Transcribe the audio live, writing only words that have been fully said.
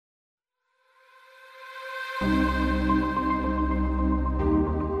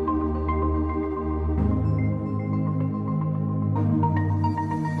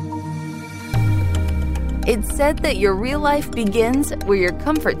It's said that your real life begins where your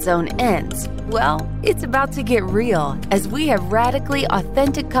comfort zone ends. Well, it's about to get real as we have radically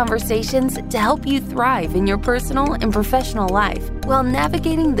authentic conversations to help you thrive in your personal and professional life while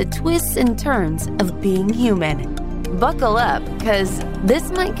navigating the twists and turns of being human. Buckle up, because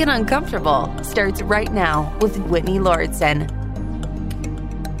This Might Get Uncomfortable starts right now with Whitney Lauritsen.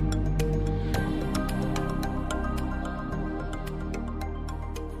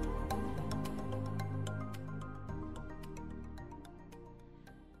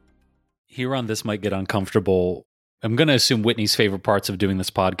 Here on This Might Get Uncomfortable, I'm going to assume Whitney's favorite parts of doing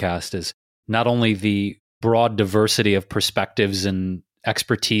this podcast is not only the broad diversity of perspectives and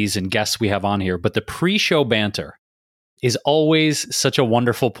expertise and guests we have on here, but the pre-show banter is always such a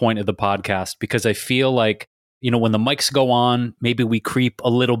wonderful point of the podcast, because I feel like, when the mics go on, maybe we creep a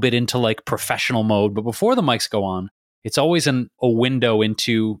little bit into like professional mode, but before the mics go on, it's always a window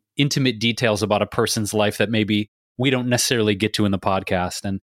into intimate details about a person's life that maybe we don't necessarily get to in the podcast.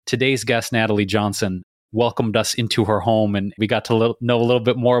 And today's guest, Natalie Johnson, welcomed us into her home, and we got to know a little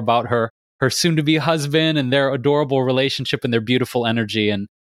bit more about her soon-to-be husband and their adorable relationship and their beautiful energy. And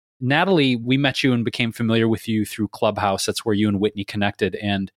Natalie, we met you and became familiar with you through Clubhouse. That's where you and Whitney connected.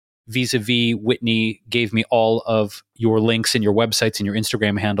 And vis-a-vis, Whitney gave me all of your links and your websites and your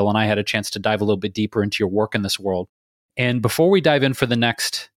Instagram handle, and I had a chance to dive a little bit deeper into your work in this world. And before we dive in for the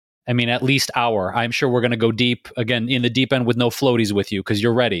next at least hour, I'm sure we're going to go deep, again, in the deep end with no floaties with you, because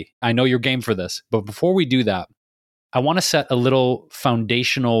you're ready. I know you're game for this. But before we do that, I want to set a little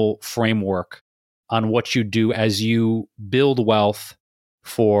foundational framework on what you do as you build wealth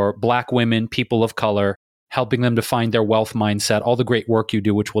for Black women, people of color, helping them to find their wealth mindset, all the great work you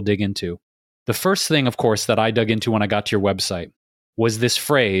do, which we'll dig into. The first thing, of course, that I dug into when I got to your website was this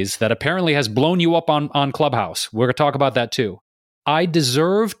phrase that apparently has blown you up on Clubhouse. We're going to talk about that too. I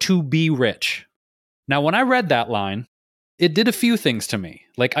deserve to be rich. Now, when I read that line, it did a few things to me.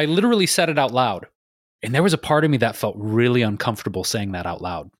 Like, I literally said it out loud. And there was a part of me that felt really uncomfortable saying that out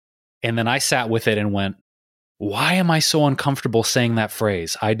loud. And then I sat with it and went, why am I so uncomfortable saying that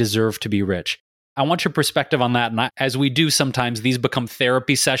phrase? I deserve to be rich. I want your perspective on that. And as we do sometimes, these become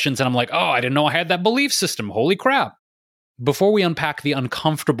therapy sessions. And I'm like, oh, I didn't know I had that belief system. Holy crap. Before we unpack the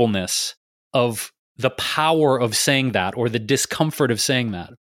uncomfortableness of the power of saying that, or the discomfort of saying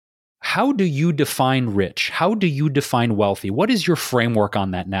that, how do you define rich? How do you define wealthy? What is your framework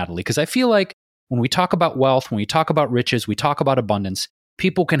on that, Natalie? Because I feel like when we talk about wealth, when we talk about riches, we talk about abundance,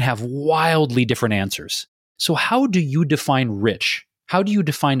 people can have wildly different answers. So how do you define rich? How do you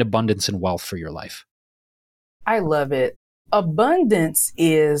define abundance and wealth for your life? I love it. Abundance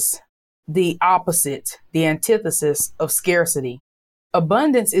is the opposite, the antithesis of scarcity.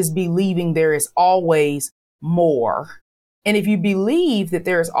 Abundance is believing there is always more. And if you believe that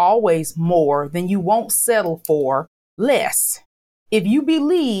there is always more, then you won't settle for less. If you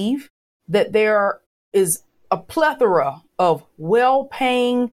believe that there is a plethora of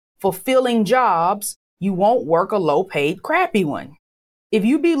well-paying, fulfilling jobs, you won't work a low-paid, crappy one. If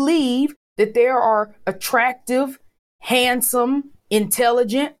you believe that there are attractive, handsome,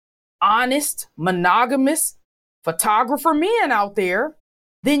 intelligent, honest, monogamous photographer men out there,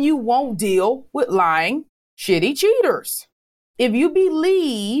 then you won't deal with lying, shitty cheaters. If you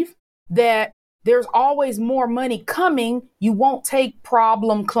believe that there's always more money coming, you won't take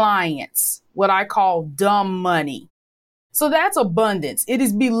problem clients, what I call dumb money. So that's abundance. It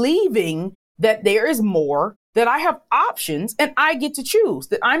is believing that there is more, that I have options and I get to choose,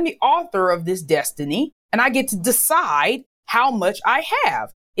 that I'm the author of this destiny and I get to decide how much I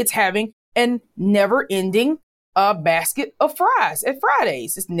have. It's having a never-ending basket of fries at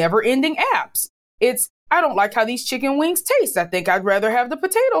Fridays. It's never-ending apps. I don't like how these chicken wings taste. I think I'd rather have the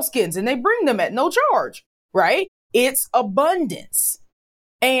potato skins, and they bring them at no charge, right? It's abundance.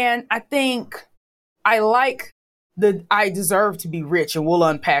 And I think I like I deserve to be rich, and we'll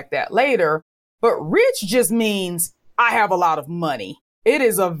unpack that later. But rich just means I have a lot of money. It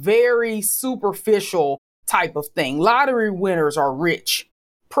is a very superficial type of thing. Lottery winners are rich.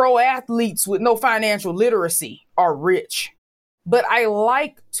 Pro athletes with no financial literacy are rich. But I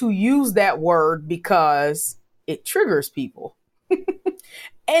like to use that word because it triggers people.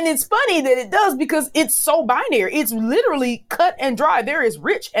 And it's funny that it does, because it's so binary. It's literally cut and dry. There is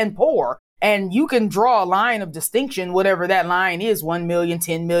rich and poor. And you can draw a line of distinction, whatever that line is, 1 million,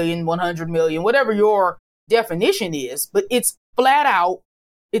 10 million, 100 million, whatever your definition is. But it's flat out.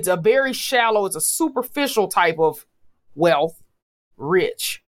 It's a very shallow, it's a superficial type of wealth,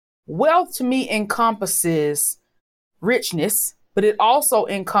 rich. Wealth to me encompasses richness, but it also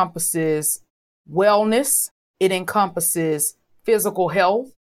encompasses wellness. It encompasses physical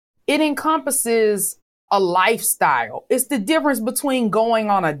health. It encompasses a lifestyle. It's the difference between going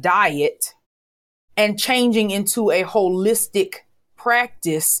on a diet and changing into a holistic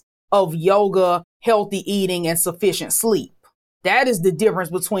practice of yoga, healthy eating, and sufficient sleep. That is the difference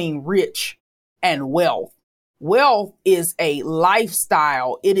between rich and wealth. Wealth is a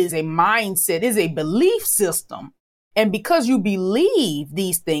lifestyle. It is a mindset. It is a belief system. And because you believe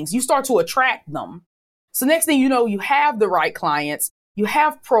these things, you start to attract them. So next thing you know, you have the right clients. You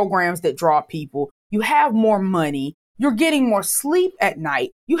have programs that draw people. You have more money. You're getting more sleep at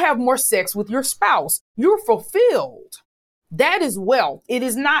night. You have more sex with your spouse. You're fulfilled. That is wealth. It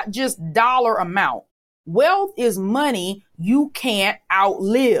is not just dollar amount. Wealth is money you can't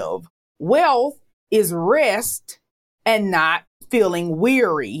outlive. Wealth is rest and not feeling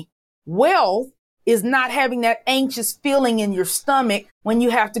weary. Wealth is not having that anxious feeling in your stomach when you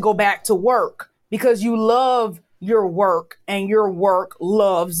have to go back to work because you love your work and your work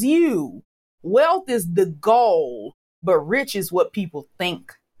loves you. Wealth is the goal, but rich is what people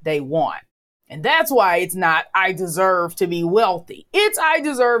think they want. And that's why it's not, I deserve to be wealthy. It's, I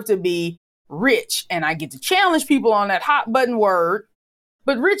deserve to be rich. And I get to challenge people on that hot button word.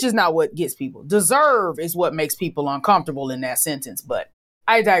 But rich is not what gets people. Deserve is what makes people uncomfortable in that sentence. But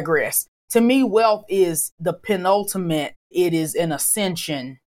I digress. To me, wealth is the penultimate. It is an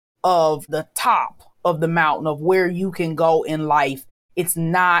ascension of the top of the mountain of where you can go in life. It's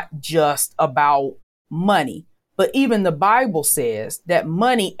not just about money. But even the Bible says that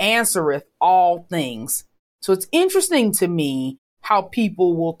money answereth all things. So it's interesting to me how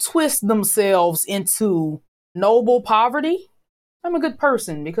people will twist themselves into noble poverty. I'm a good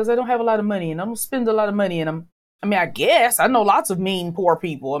person because I don't have a lot of money and I don't spend a lot of money. And I guess I know lots of mean, poor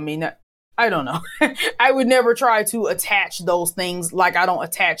people. I don't know. I would never try to attach those things like I don't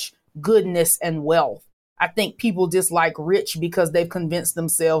attach goodness and wealth. I think people dislike rich because they've convinced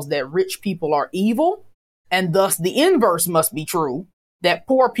themselves that rich people are evil. And thus the inverse must be true, that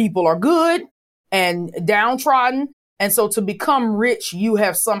poor people are good and downtrodden. And so to become rich, you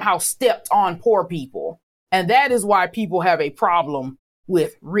have somehow stepped on poor people. And that is why people have a problem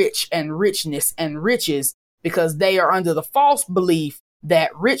with rich and richness and riches, because they are under the false belief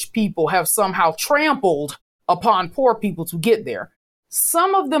that rich people have somehow trampled upon poor people to get there.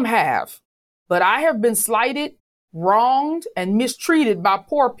 Some of them have, but I have been slighted, wronged, and mistreated by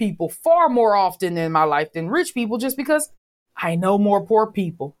poor people far more often in my life than rich people, just because I know more poor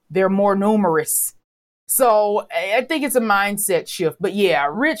people. They're more numerous. So I think it's a mindset shift. But yeah,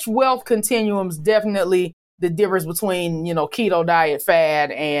 rich wealth continuum's definitely the difference between, keto diet fad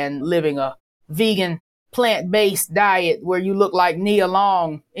and living a vegan plant-based diet where you look like Nia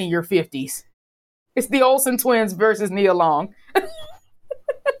Long in your 50s. It's the Olsen twins versus Nia Long.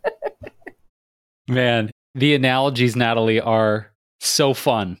 Man, the analogies, Natalie, are so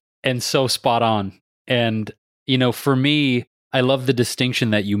fun and so spot on. And, for me, I love the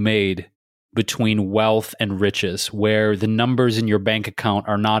distinction that you made between wealth and riches, where the numbers in your bank account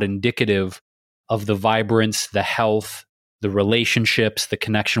are not indicative of the vibrance, the health, the relationships, the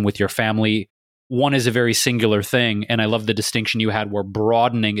connection with your family. One is a very singular thing. And I love the distinction you had where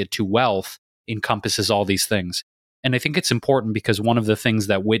broadening it to wealth encompasses all these things. And I think it's important because one of the things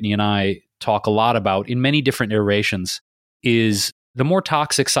that Whitney and I talk a lot about in many different iterations is the more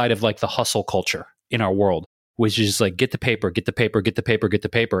toxic side of like the hustle culture in our world, which is like get the paper, get the paper, get the paper, get the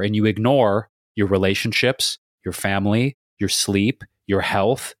paper. And you ignore your relationships, your family, your sleep, your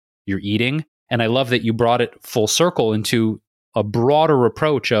health, your eating. And I love that you brought it full circle into a broader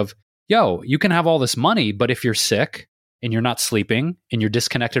approach of, you can have all this money, but if you're sick and you're not sleeping and you're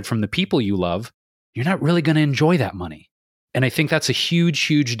disconnected from the people you love, you're not really going to enjoy that money. And I think that's a huge,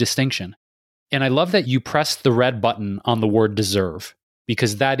 huge distinction. And I love that you pressed the red button on the word deserve,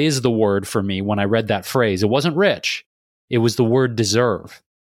 because that is the word for me when I read that phrase. It wasn't rich. It was the word deserve.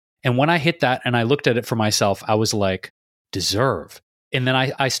 And when I hit that and I looked at it for myself, I was like, deserve. And then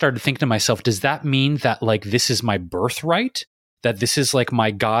I started thinking to myself, does that mean that like this is my birthright? That this is like my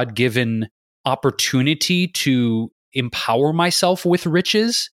God-given opportunity to empower myself with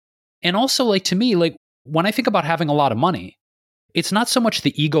riches? And also, like, to me, like, when I think about having a lot of money, it's not so much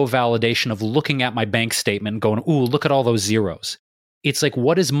the ego validation of looking at my bank statement and going, ooh, look at all those zeros. It's like,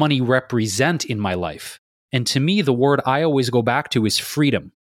 what does money represent in my life? And to me, the word I always go back to is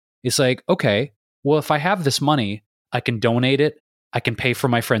freedom. It's like, okay, well, if I have this money, I can donate it. I can pay for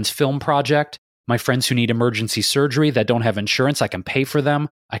my friend's film project. My friends who need emergency surgery that don't have insurance, I can pay for them.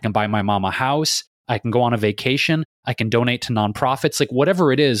 I can buy my mom a house. I can go on a vacation. I can donate to nonprofits. Like,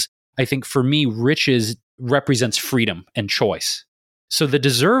 whatever it is, I think for me, riches represents freedom and choice. So the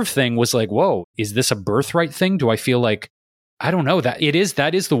deserve thing was like, whoa, is this a birthright thing? Do I feel like I don't know, that is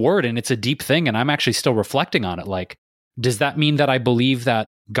the word, and it's a deep thing, and I'm actually still reflecting on it. Like, does that mean that I believe that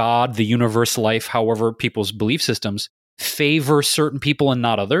God, the universe, life, however people's belief systems favor certain people and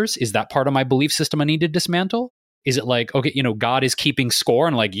not others? Is that part of my belief system I need to dismantle? Is it like, okay, God is keeping score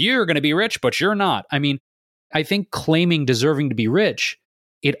and like, you're going to be rich, but you're not? I mean, I think claiming deserving to be rich,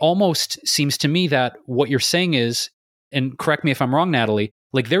 it almost seems to me that what you're saying is, and correct me if I'm wrong, Natalie,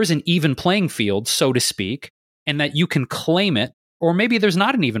 like there's an even playing field, so to speak, and that you can claim it, or maybe there's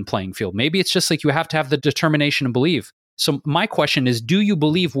not an even playing field. Maybe it's just like you have to have the determination and believe. So my question is, do you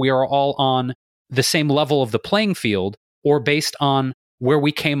believe we are all on the same level of the playing field, or based on where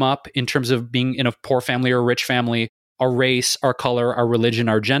we came up in terms of being in a poor family or a rich family, our race, our color, our religion,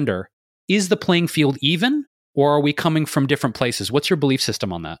 our gender? Is the playing field even, or are we coming from different places? What's your belief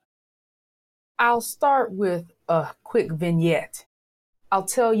system on that? I'll start with a quick vignette. I'll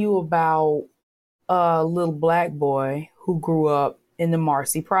tell you about a little Black boy who grew up in the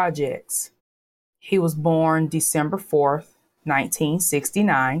Marcy Projects. He was born December 4th,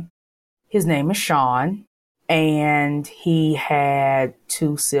 1969. His name is Sean, and he had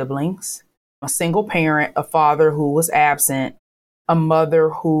 2 siblings, a single parent, a father who was absent, a mother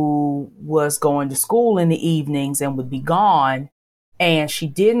who was going to school in the evenings and would be gone. And she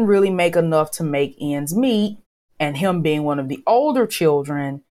didn't really make enough to make ends meet. And him being one of the older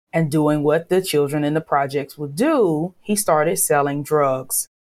children and doing what the children in the projects would do, he started selling drugs.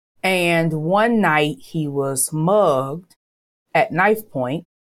 And one night he was mugged at knife point,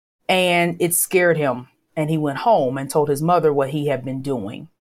 and it scared him. And he went home and told his mother what he had been doing.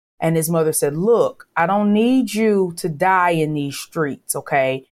 And his mother said, look, I don't need you to die in these streets,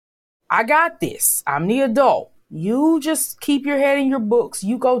 okay? I got this. I'm the adult. You just keep your head in your books.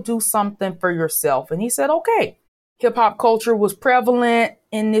 You go do something for yourself. And he said, okay. Hip hop culture was prevalent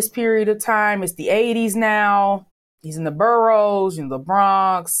in this period of time. It's the 80s now. He's in the boroughs, the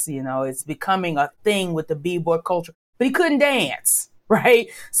Bronx. It's becoming a thing with the b-boy culture. But he couldn't dance, right?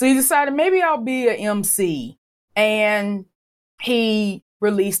 So he decided maybe I'll be an MC. And he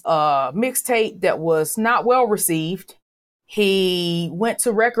released a mixtape that was not well received. He went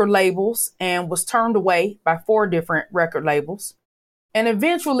to record labels and was turned away by 4 different record labels. And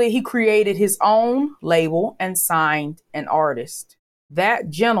eventually he created his own label and signed an artist. That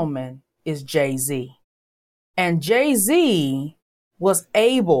gentleman is Jay-Z. And Jay-Z was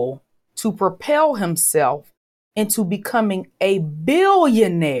able to propel himself into becoming a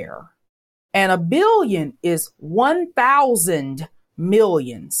billionaire. And a billion is 1,000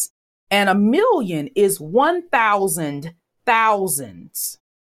 millions. And a million is 1,000 thousands.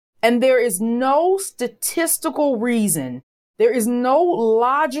 And there is no statistical reason. There is no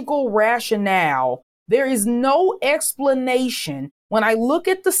logical rationale. There is no explanation. When I look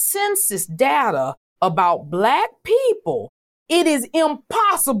at the census data about Black people, it is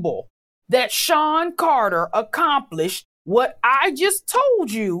impossible that Sean Carter accomplished what I just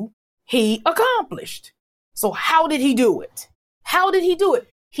told you he accomplished. So how did he do it? How did he do it?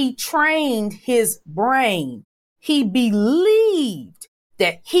 He trained his brain. He believed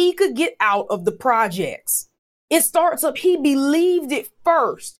that he could get out of the projects. It starts up. He believed it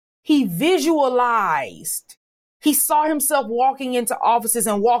first. He visualized. He saw himself walking into offices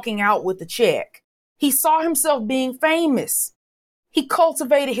and walking out with a check. He saw himself being famous. He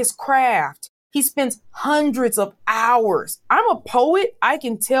cultivated his craft. He spends hundreds of hours. I'm a poet. I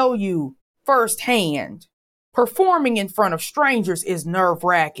can tell you firsthand. Performing in front of strangers is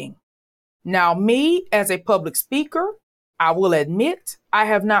nerve-wracking. Now, me as a public speaker, I will admit I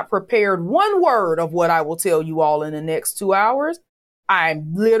have not prepared one word of what I will tell you all in the next 2 hours.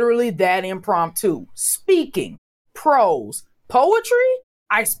 I'm literally that impromptu. Speaking, prose, poetry,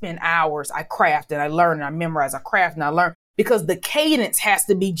 I spend hours. I craft and I learn and I memorize. I craft and I learn because the cadence has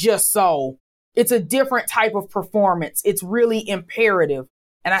to be just so. It's a different type of performance. It's really imperative.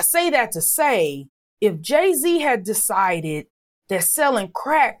 And I say that to say, if Jay-Z had decided that selling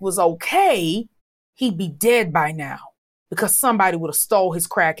crack was okay, he'd be dead by now because somebody would have stole his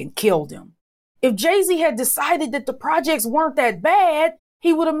crack and killed him. If Jay-Z had decided that the projects weren't that bad,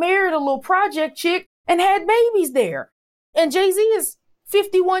 he would have married a little project chick and had babies there. And Jay-Z is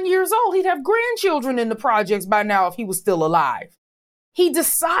 51 years old. He'd have grandchildren in the projects by now if he was still alive. He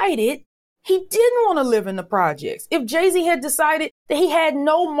decided he didn't want to live in the projects. If Jay-Z had decided that he had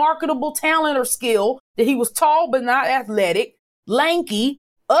no marketable talent or skill, that he was tall but not athletic, lanky,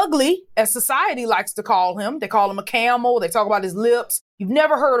 ugly, as society likes to call him. They call him a camel. They talk about his lips. You've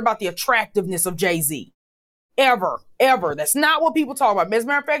never heard about the attractiveness of Jay-Z. Ever. That's not what people talk about. As a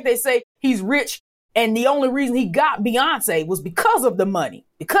matter of fact, they say he's rich And the only reason he got Beyonce was because of the money,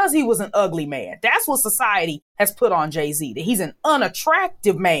 because he was an ugly man. That's what society has put on Jay-Z, that he's an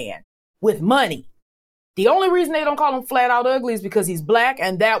unattractive man with money. The only reason they don't call him flat out ugly is because he's black,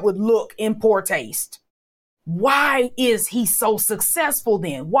 and that would look in poor taste. Why is he so successful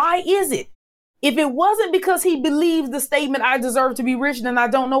then? Why is it? If it wasn't because he believes the statement, I deserve to be rich, then I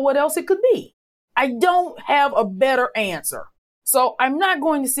don't know what else it could be. I don't have a better answer. So I'm not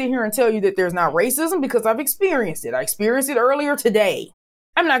going to sit here and tell you that there's not racism because I've experienced it. I experienced it earlier today.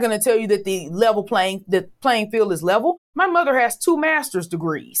 I'm not going to tell you that the playing field is level. My mother has 2 master's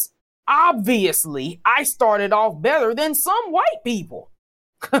degrees. Obviously, I started off better than some white people.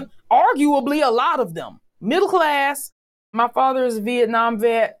 Arguably, a lot of them. Middle class. My father is a Vietnam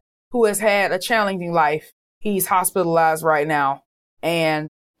vet who has had a challenging life. He's hospitalized right now. And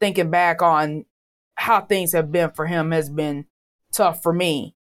thinking back on how things have been for him has been tough for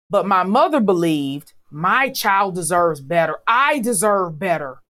me. But my mother believed my child deserves better. I deserve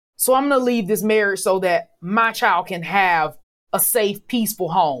better. So I'm going to leave this marriage so that my child can have a safe,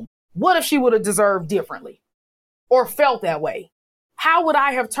 peaceful home. What if she would have deserved differently or felt that way? How would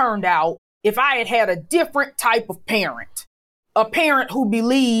I have turned out if I had had a different type of parent? A parent who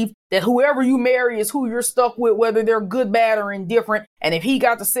believed that whoever you marry is who you're stuck with, whether they're good, bad, or indifferent. And if he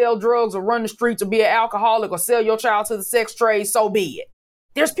got to sell drugs or run the streets or be an alcoholic or sell your child to the sex trade, so be it.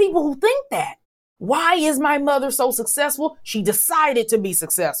 There's people who think that. Why is my mother so successful? She decided to be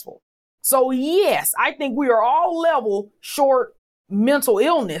successful. So yes, I think we are all level short mental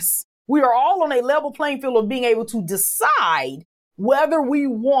illness. We are all on a level playing field of being able to decide whether we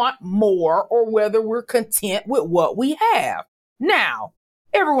want more or whether we're content with what we have. Now,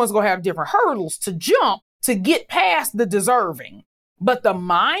 everyone's going to have different hurdles to jump to get past the deserving. But the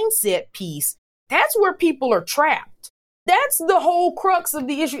mindset piece, that's where people are trapped. That's the whole crux of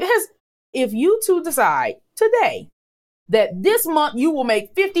the issue. If you two decide today that this month you will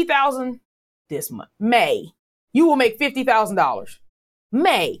make $50,000, this month, May, you will make $50,000.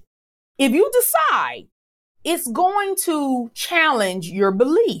 May, if you decide it's going to challenge your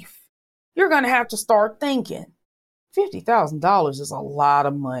belief, you're going to have to start thinking, $50,000 is a lot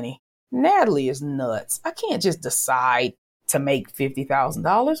of money. Natalie is nuts. I can't just decide to make $50,000.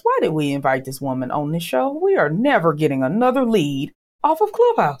 Why did we invite this woman on this show? We are never getting another lead off of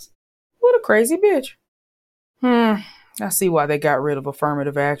Clubhouse. What a crazy bitch. I see why they got rid of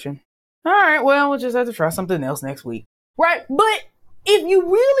affirmative action. All right, well, we'll just have to try something else next week. Right? But if you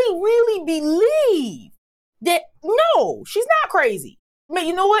really, really believe that, no, she's not crazy. But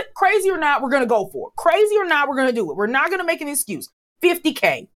you know what? Crazy or not, we're going to go for it. Crazy or not, we're going to do it. We're not going to make an excuse.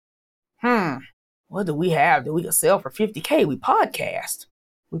 $50K. What do we have that we can sell for $50K? We podcast.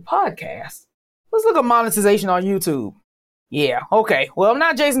 Let's look at monetization on YouTube. Yeah, okay. Well, I'm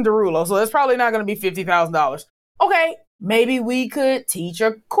not Jason Derulo, so it's probably not going to be $50,000. Okay, maybe we could teach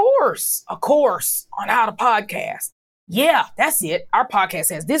a course on how to podcast. Yeah, that's it. Our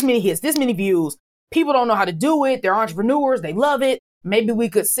podcast has this many hits, this many views. People don't know how to do it. They're entrepreneurs. They love it. Maybe we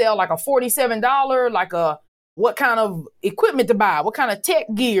could sell like a $47, what kind of equipment to buy, what kind of tech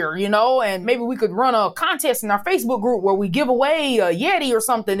gear, and maybe we could run a contest in our Facebook group where we give away a Yeti or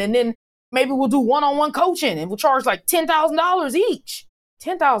something. And then maybe we'll do one-on-one coaching and we'll charge like $10,000 each.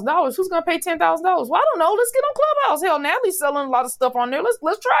 $10,000? Who's going to pay $10,000? Well, I don't know. Let's get on Clubhouse. Hell, Natalie's selling a lot of stuff on there. Let's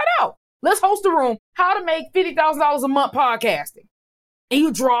try it out. Let's host a room. How to make $50,000 a month podcasting. And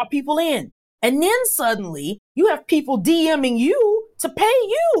you draw people in. And then suddenly you have people DMing you to pay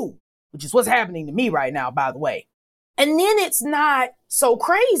you, which is what's happening to me right now, by the way. And then it's not so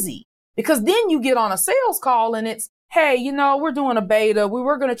crazy because then you get on a sales call and it's, hey, we're doing a beta. We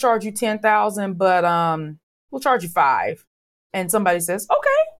were going to charge you $10,000, but we'll charge you $5,000. And somebody says,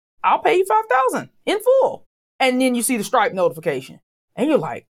 okay, I'll pay you $5,000 in full. And then you see the Stripe notification and you're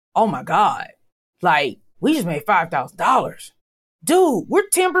like, oh my God, we just made $5,000. Dude, we're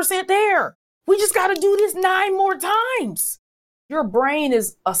 10% there. We just got to do this 9 more times. Your brain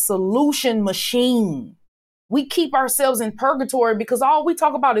is a solution machine. We keep ourselves in purgatory because all we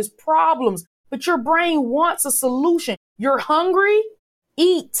talk about is problems, but your brain wants a solution. You're hungry?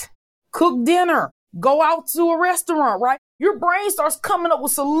 Eat. Cook dinner. Go out to a restaurant, right? Your brain starts coming up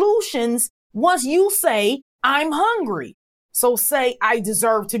with solutions once you say, I'm hungry. So say, I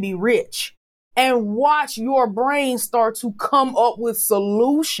deserve to be rich. And watch your brain start to come up with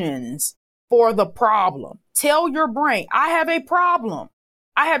solutions for the problem. Tell your brain, I have a problem.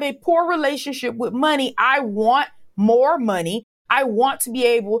 I have a poor relationship with money. I want more money. I want to be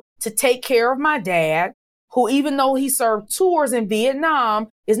able to take care of my dad, who, even though he served tours in Vietnam,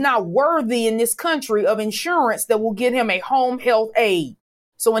 is not worthy in this country of insurance that will get him a home health aid.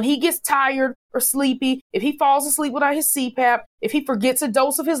 So when he gets tired or sleepy, if he falls asleep without his CPAP, if he forgets a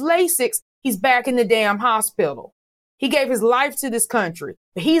dose of his Lasix, he's back in the damn hospital. He gave his life to this country,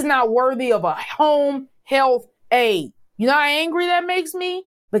 but he's not worthy of a home health aid. You know how angry that makes me?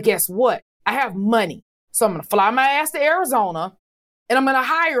 But guess what? I have money. So I'm going to fly my ass to Arizona and I'm going to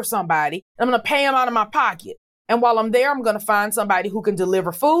hire somebody and I'm going to pay him out of my pocket. And while I'm there, I'm going to find somebody who can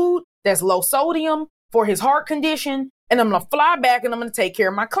deliver food that's low sodium for his heart condition. And I'm going to fly back and I'm going to take care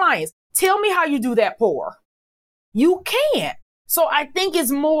of my clients. Tell me how you do that poor. You can't. So I think it's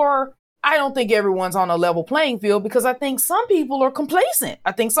more, I don't think everyone's on a level playing field because I think some people are complacent.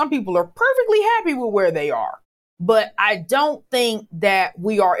 I think some people are perfectly happy with where they are. But I don't think that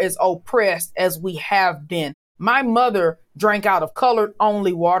we are as oppressed as we have been. My mother drank out of colored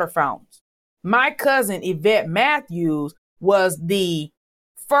only water fountains. My cousin Yvette Matthews was the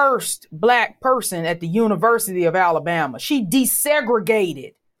first Black person at the University of Alabama. She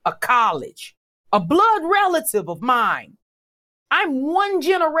desegregated a college, a blood relative of mine. I'm one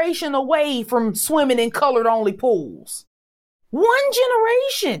generation away from swimming in colored only pools. One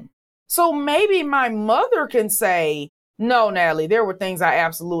generation. So maybe my mother can say, no, Natalie, there were things I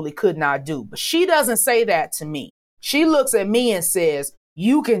absolutely could not do. But she doesn't say that to me. She looks at me and says,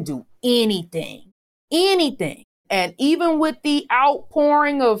 you can do anything, anything. And even with the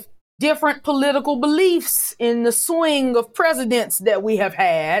outpouring of different political beliefs in the swing of presidents that we have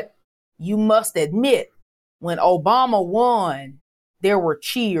had, you must admit, when Obama won, there were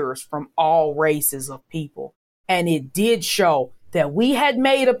cheers from all races of people. And it did show that we had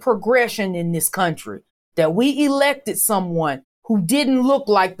made a progression in this country, that we elected someone who didn't look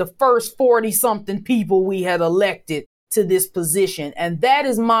like the first 40-something people we had elected to this position. And that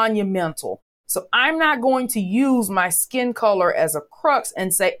is monumental. So I'm not going to use my skin color as a crux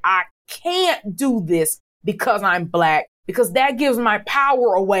and say, I can't do this because I'm Black, because that gives my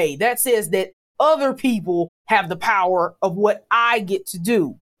power away. That says that other people have the power of what I get to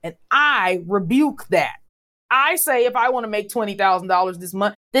do. And I rebuke that. I say if I want to make $20,000 this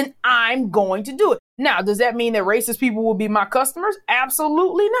month, then I'm going to do it. Now, does that mean that racist people will be my customers?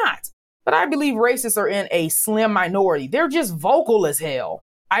 Absolutely not. But I believe racists are in a slim minority. They're just vocal as hell.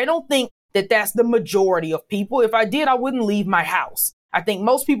 I don't think that that's the majority of people. If I did, I wouldn't leave my house. I think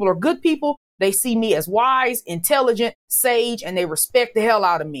most people are good people. They see me as wise, intelligent, sage, and they respect the hell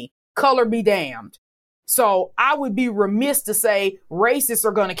out of me. Color be damned. So I would be remiss to say racists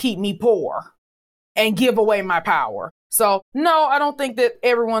are going to keep me poor and give away my power. So no, I don't think that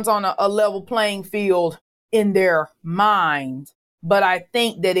everyone's on a level playing field in their mind. But I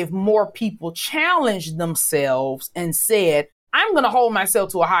think that if more people challenged themselves and said, I'm going to hold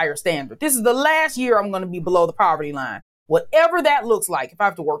myself to a higher standard. This is the last year I'm going to be below the poverty line. Whatever that looks like. If I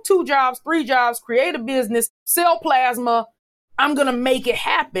have to work 2 jobs, 3 jobs, create a business, sell plasma, I'm going to make it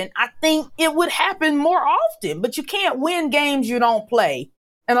happen. I think it would happen more often, but you can't win games you don't play.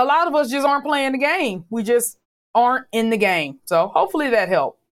 And a lot of us just aren't playing the game. We just aren't in the game. So hopefully that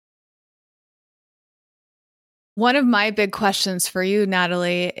helped. One of my big questions for you,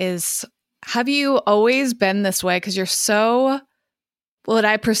 Natalie, is have you always been this way? Because you're so, what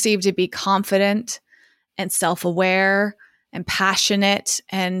I perceive to be confident and self-aware and passionate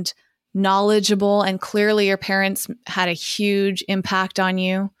and knowledgeable. And clearly your parents had a huge impact on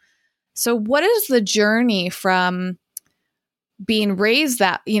you. So what is the journey from being raised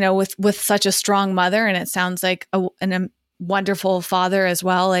that, with such a strong mother, and it sounds like a wonderful father as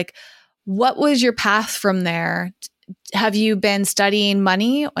well. Like, what was your path from there? Have you been studying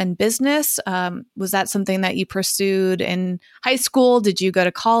money and business? Was that something that you pursued in high school? Did you go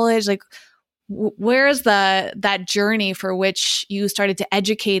to college? Like, where is that journey for which you started to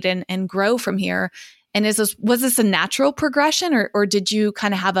educate and grow from here? And was this a natural progression, or did you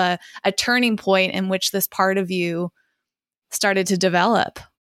kind of have a turning point in which this part of you started to develop?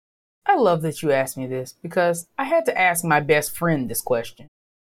 I love that you asked me this because I had to ask my best friend this question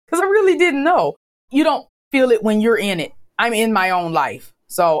because I really didn't know. You don't feel it when you're in it. I'm in my own life,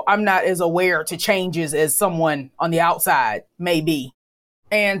 so I'm not as aware to changes as someone on the outside may be.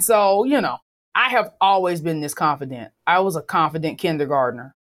 And so, I have always been this confident. I was a confident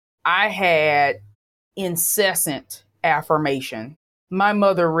kindergartner. I had incessant affirmation. My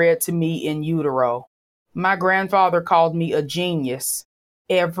mother read to me in utero. My grandfather called me a genius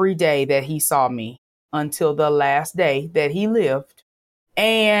every day that he saw me until the last day that he lived.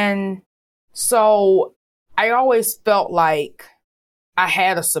 And so I always felt like I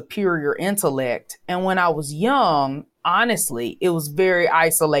had a superior intellect. And when I was young, honestly, it was very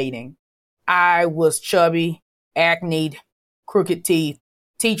isolating. I was chubby, acne, crooked teeth,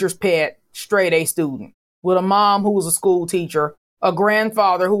 teacher's pet, straight A student with a mom who was a school teacher a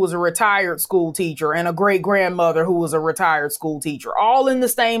grandfather who was a retired school teacher, and a great grandmother who was a retired school teacher, all in the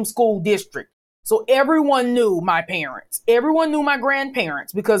same school district. So everyone knew my parents. Everyone knew my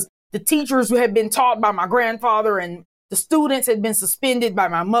grandparents because the teachers who had been taught by my grandfather and the students had been suspended by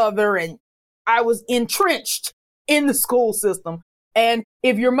my mother, and I was entrenched in the school system. And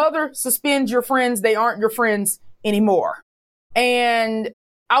if your mother suspends your friends, they aren't your friends anymore. And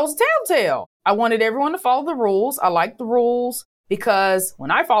I was a tattletale. I wanted everyone to follow the rules. I liked the rules because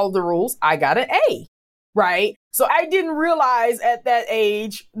when I followed the rules, I got an A, right? So I didn't realize at that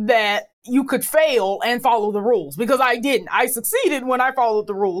age that you could fail and follow the rules because I didn't. I succeeded when I followed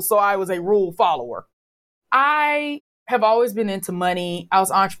the rules. So I was a rule follower. I have always been into money. I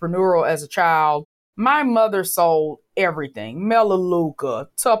was entrepreneurial as a child. My mother sold everything: Melaleuca,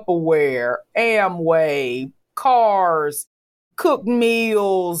 Tupperware, Amway, cars, cooked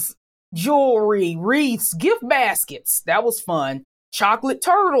meals, jewelry, wreaths, gift baskets. That was fun. Chocolate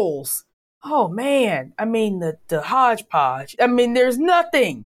turtles. Oh man. I mean, the hodgepodge. I mean, there's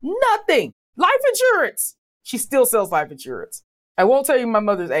nothing. Life insurance. She still sells life insurance. I won't tell you my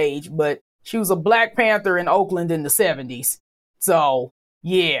mother's age, but she was a Black Panther in Oakland in the 70s. So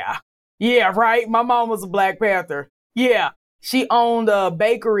yeah. Yeah, right. My mom was a Black Panther. Yeah. She owned a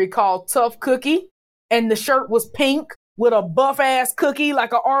bakery called Tough Cookie, and the shirt was pink with a buff ass cookie,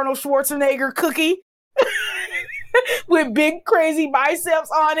 like a Arnold Schwarzenegger cookie with big crazy biceps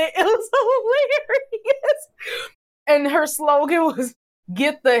on it. It was hilarious. And her slogan was,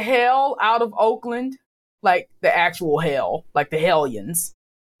 "Get the hell out of Oakland," like the actual hell, like the hellions.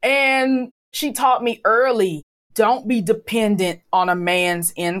 And she taught me early, don't be dependent on a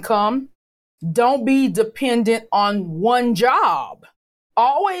man's income. Don't be dependent on one job.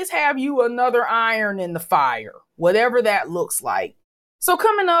 Always have you another iron in the fire, whatever that looks like. So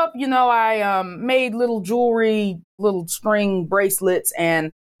coming up, I made little jewelry, little string bracelets,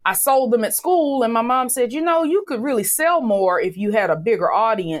 and I sold them at school. And my mom said, you could really sell more if you had a bigger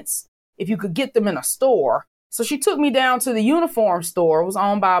audience, if you could get them in a store. So she took me down to the uniform store. It was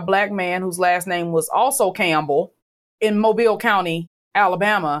owned by a Black man whose last name was also Campbell in Mobile County,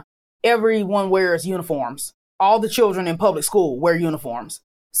 Alabama. Everyone wears uniforms. All the children in public school wear uniforms.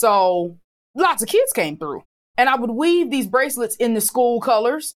 So lots of kids came through. And I would weave these bracelets in the school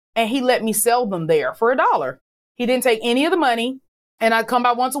colors, and he let me sell them there for $1. He didn't take any of the money, and I'd come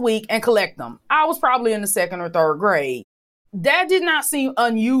by once a week and collect them. I was probably in the 2nd or 3rd grade. That did not seem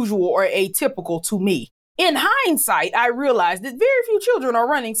unusual or atypical to me. In hindsight, I realized that very few children are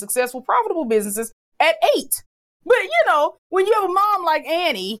running successful, profitable businesses at 8. But, when you have a mom like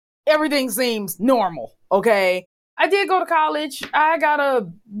Annie, everything seems normal, okay? I did go to college. I got a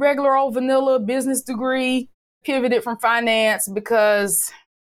regular old vanilla business degree, pivoted from finance because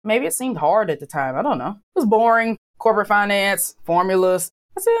maybe it seemed hard at the time. I don't know. It was boring. Corporate finance, formulas.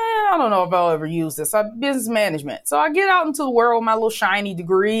 I said, I don't know if I'll ever use this. Business management. So I get out into the world with my little shiny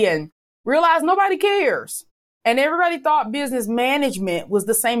degree and realize nobody cares. And everybody thought business management was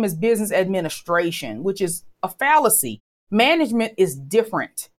the same as business administration, which is a fallacy. Management is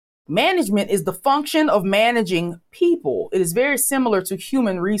different. Management is the function of managing people. It is very similar to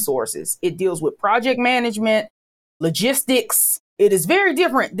human resources. It deals with project management, logistics. It is very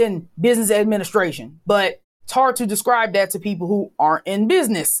different than business administration, but it's hard to describe that to people who aren't in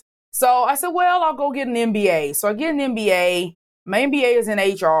business. So I said, well, I'll go get an MBA. So I get an MBA. My MBA is in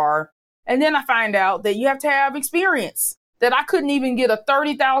HR. And then I find out that you have to have experience, that I couldn't even get a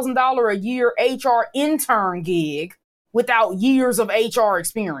 $30,000 a year HR intern gig without years of HR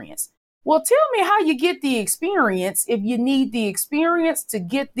experience. Well, tell me how you get the experience if you need the experience to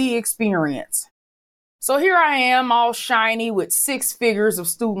get the experience. So here I am, all shiny with 6 figures of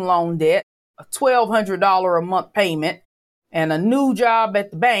student loan debt, a $1,200 a month payment, and a new job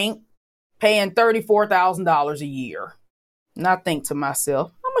at the bank paying $34,000 a year. And I think to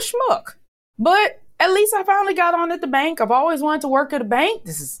myself, I'm a schmuck. But at least I finally got on at the bank. I've always wanted to work at a bank.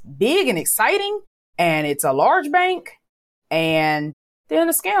 This is big and exciting, and it's a large bank. And then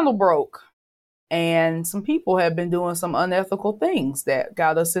a scandal broke, and some people have been doing some unethical things that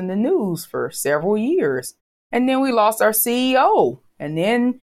got us in the news for several years. And then we lost our CEO, and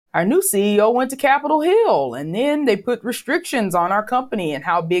then our new CEO went to Capitol Hill, and then they put restrictions on our company and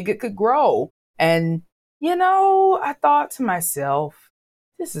how big it could grow. And, I thought to myself,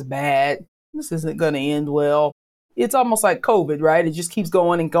 this is bad. This isn't going to end well. It's almost like COVID, right? It just keeps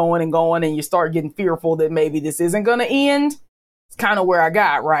going and going and going, and you start getting fearful that maybe this isn't going to end. It's kind of where I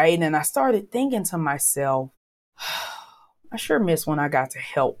got, right? And I started thinking to myself, I sure miss when I got to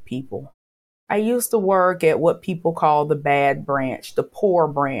help people. I used to work at what people call the bad branch, the poor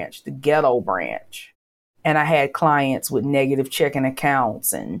branch, the ghetto branch. And I had clients with negative checking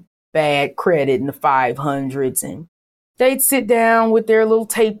accounts and bad credit in the 500s. And they'd sit down with their little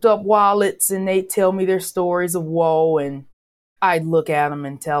taped up wallets and they'd tell me their stories of woe. And I'd look at them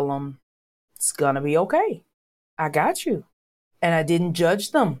and tell them, it's going to be okay. I got you. And I didn't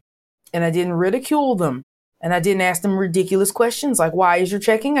judge them. And I didn't ridicule them. And I didn't ask them ridiculous questions like, why is your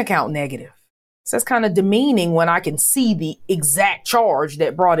checking account negative? So that's kind of demeaning when I can see the exact charge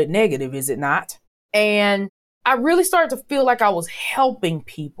that brought it negative, is it not? And I really started to feel like I was helping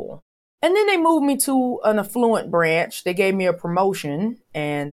people. And then they moved me to an affluent branch. They gave me a promotion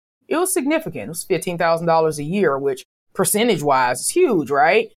and it was significant. It was $15,000 a year, which percentage wise is huge,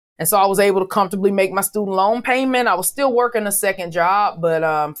 right? And so I was able to comfortably make my student loan payment. I was still working a second job,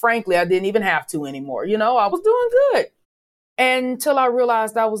 but frankly, I didn't even have to anymore. You know, I was doing good. Until I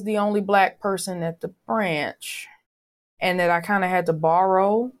realized I was the only Black person at the branch and that I kind of had to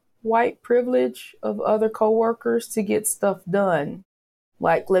borrow white privilege of other coworkers to get stuff done.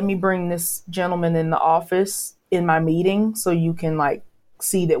 Like, let me bring this gentleman in the office in my meeting so you can like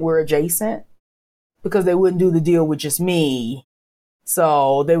see that we're adjacent, because they wouldn't do the deal with just me.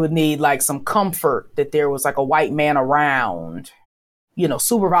 So they would need like some comfort that there was like a white man around, you know,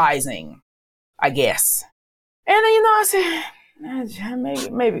 supervising, I guess. And then, you know, I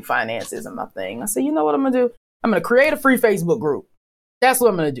said, maybe finance isn't my thing. I said, you know what I'm going to do? I'm going to create a free Facebook group. That's what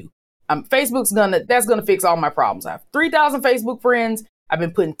I'm going to do. That's going to fix all my problems. I have 3,000 Facebook friends. I've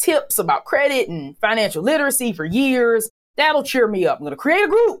been putting tips about credit and financial literacy for years. That'll cheer me up. I'm going to create a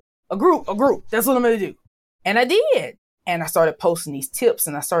group. That's what I'm going to do. And I did. And I started posting these tips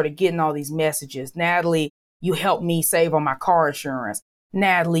and I started getting all these messages. Natalie, you helped me save on my car insurance.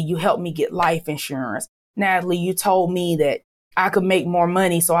 Natalie, you helped me get life insurance. Natalie, you told me that I could make more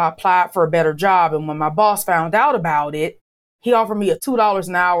money, so I applied for a better job. And when my boss found out about it, he offered me a $2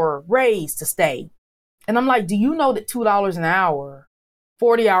 an hour raise to stay. And I'm like, do you know that $2 an hour,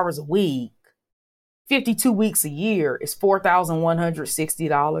 40 hours a week, 52 weeks a year is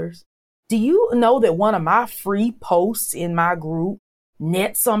 $4,160? Do you know that one of my free posts in my group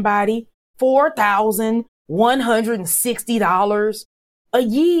net somebody $4,160 a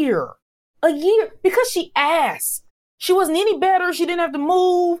year? Because she asked. She wasn't any better. She didn't have to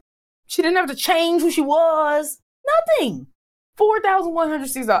move. She didn't have to change who she was. Nothing.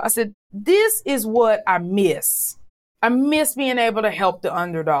 $4,160. I said, this is what I miss. I miss being able to help the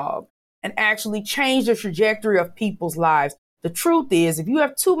underdog and actually change the trajectory of people's lives. The truth is, if you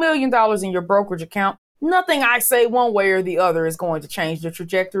have $2 million in your brokerage account, nothing I say one way or the other is going to change the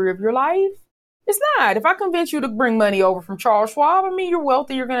trajectory of your life. It's not. If I convince you to bring money over from Charles Schwab, I mean, you're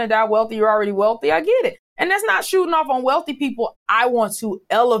wealthy, you're going to die wealthy, you're already wealthy. I get it. And that's not shooting off on wealthy people. I want to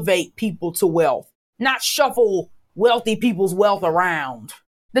elevate people to wealth, not shuffle wealthy people's wealth around.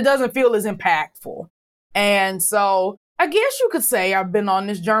 That doesn't feel as impactful. And so I guess you could say I've been on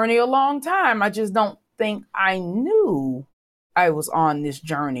this journey a long time. I just don't think I knew I was on this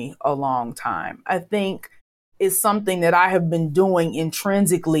journey a long time. I think it's something that I have been doing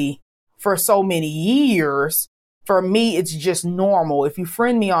intrinsically for so many years. For me, it's just normal. If you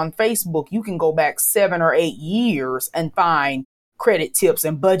friend me on Facebook, you can go back 7 or 8 years and find credit tips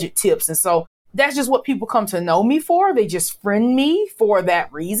and budget tips. And so that's just what people come to know me for. They just friend me for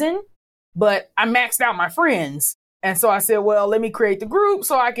that reason. But I maxed out my friends. And so I said, well, let me create the group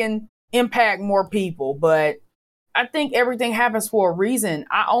so I can impact more people. But I think everything happens for a reason.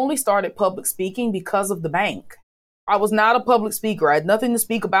 I only started public speaking because of the bank. I was not a public speaker. I had nothing to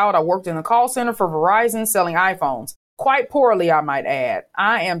speak about. I worked in a call center for Verizon selling iPhones. Quite poorly, I might add.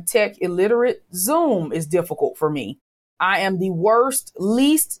 I am tech illiterate. Zoom is difficult for me. I am the worst,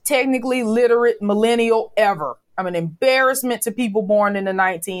 least technically literate millennial ever. I'm an embarrassment to people born in the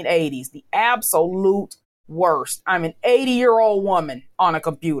 1980s. The absolute worst. I'm an 80-year-old woman on a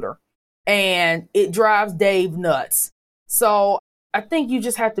computer. And it drives Dave nuts. So I think you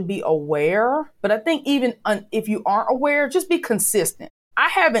just have to be aware. But I think even if you aren't aware, just be consistent. I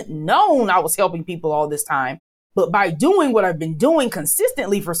haven't known I was helping people all this time. But by doing what I've been doing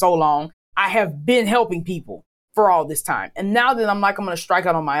consistently for so long, I have been helping people for all this time. And now that I'm going to strike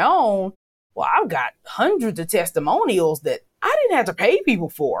out on my own, well, I've got hundreds of testimonials that I didn't have to pay people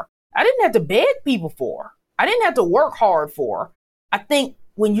for. I didn't have to beg people for. I didn't have to work hard for. I think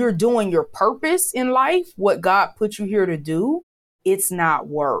when you're doing your purpose in life, what God put you here to do, it's not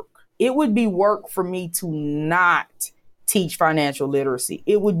work. It would be work for me to not teach financial literacy.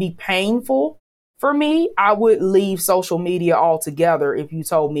 It would be painful for me. I would leave social media altogether if you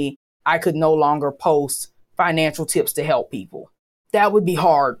told me I could no longer post financial tips to help people. That would be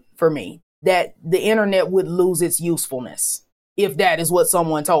hard for me. That the internet would lose its usefulness if that is what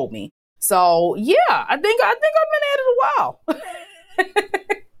someone told me. So yeah, I think I've been at it a while.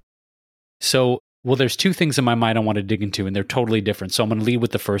 So, well, there's two things in my mind I want to dig into, and they're totally different. So I'm going to lead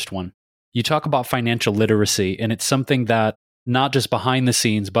with the first one. You talk about financial literacy, and it's something that not just behind the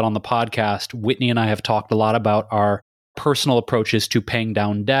scenes, but on the podcast, Whitney and I have talked a lot about our personal approaches to paying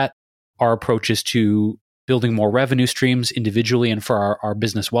down debt, our approaches to building more revenue streams individually and for our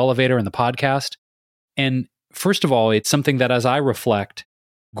business Wellevator and the podcast. And first of all, it's something that as I reflect,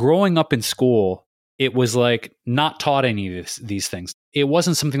 growing up in school, it was like not taught any of these things. It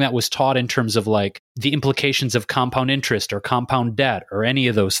wasn't something that was taught in terms of like the implications of compound interest or compound debt or any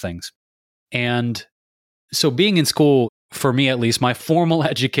of those things. And so being in school, for me at least, my formal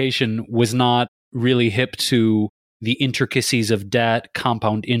education was not really hip to the intricacies of debt,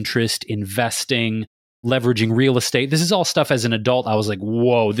 compound interest, investing, leveraging real estate. This is all stuff as an adult. I was like,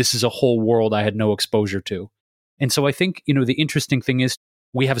 whoa, this is a whole world I had no exposure to. And so I think, the interesting thing is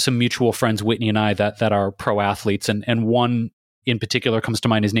we have some mutual friends, Whitney and I, that are pro athletes. And one in particular comes to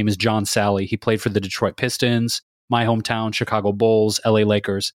mind. His name is John Sally. He played for the Detroit Pistons, my hometown, Chicago Bulls, LA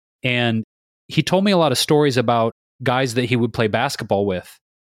Lakers. And he told me a lot of stories about guys that he would play basketball with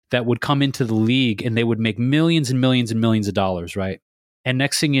that would come into the league and they would make millions and millions and millions of dollars, right? And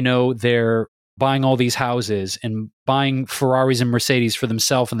next thing you know, they're buying all these houses and buying Ferraris and Mercedes for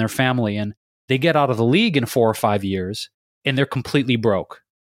themselves and their family. And they get out of the league in 4 or 5 years and they're completely broke.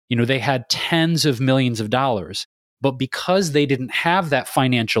 They had tens of millions of dollars, but because they didn't have that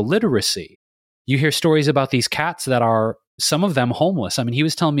financial literacy, you hear stories about these cats that are, some of them homeless. I mean, he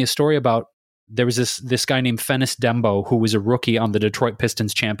was telling me a story about, there was this guy named Fennis Dembo who was a rookie on the Detroit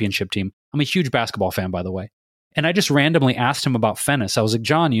Pistons championship team. I'm a huge basketball fan, by the way. And I just randomly asked him about Fennis. I was like,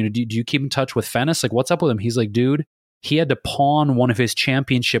 John, do you keep in touch with Fennis? Like, what's up with him? He's like, dude, he had to pawn one of his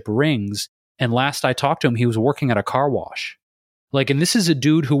championship rings. And last I talked to him, he was working at a car wash. And this is a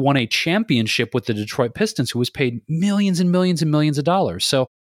dude who won a championship with the Detroit Pistons who was paid millions and millions and millions of dollars. So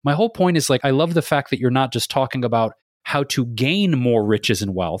my whole point is I love the fact that you're not just talking about how to gain more riches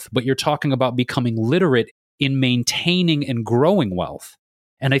and wealth, but you're talking about becoming literate in maintaining and growing wealth.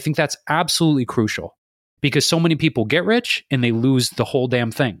 And I think that's absolutely crucial because so many people get rich and they lose the whole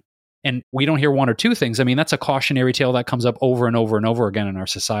damn thing. And we don't hear one or two things. I mean, that's a cautionary tale that comes up over and over and over again in our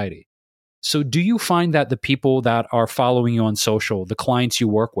society. So do you find that the people that are following you on social, the clients you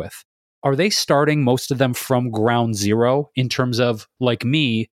work with, are they starting, most of them, from ground zero in terms of, like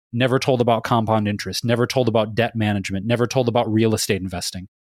me, never told about compound interest, never told about debt management, never told about real estate investing?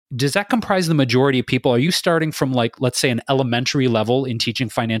 Does that comprise the majority of people? Are you starting from, let's say, an elementary level in teaching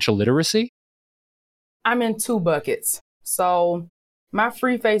financial literacy? I'm in 2 buckets. So my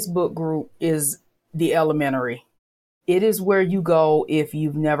free Facebook group is the elementary. It is where you go if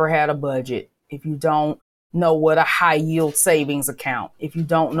you've never had a budget, if you don't know what a high yield savings account, if you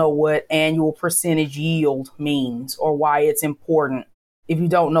don't know what annual percentage yield means or why it's important, if you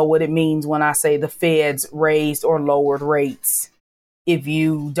don't know what it means when I say the Feds raised or lowered rates, if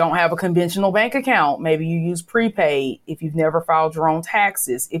you don't have a conventional bank account, maybe you use prepaid, if you've never filed your own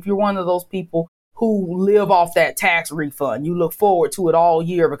taxes, if you're one of those people who live off that tax refund, you look forward to it all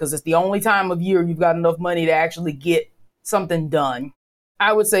year because it's the only time of year you've got enough money to actually get something done.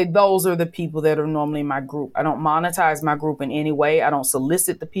 I would say those are the people that are normally in my group. I don't monetize my group in any way. I don't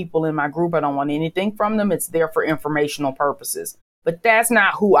solicit the people in my group. I don't want anything from them. It's there for informational purposes. But that's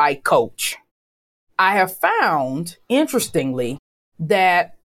not who I coach. I have found, interestingly,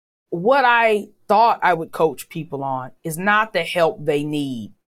 that what I thought I would coach people on is not the help they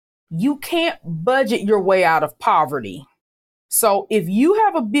need. You can't budget your way out of poverty. So if you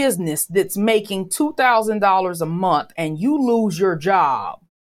have a business that's making $2,000 a month and you lose your job,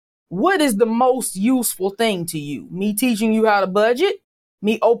 what is the most useful thing to you? Me teaching you how to budget?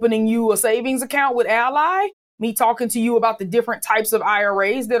 Me opening you a savings account with Ally? Me talking to you about the different types of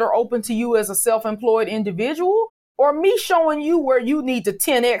IRAs that are open to you as a self-employed individual? Or me showing you where you need to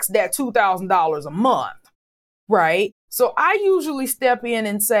 10x that $2,000 a month, right? So I usually step in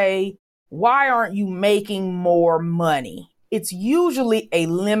and say, why aren't you making more money? It's usually a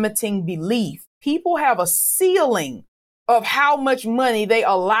limiting belief. People have a ceiling of how much money they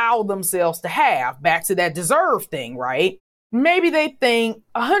allow themselves to have. Back to that deserve thing, right? Maybe they think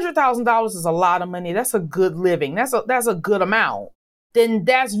 $100,000 is a lot of money. That's a good living. That's a good amount. Then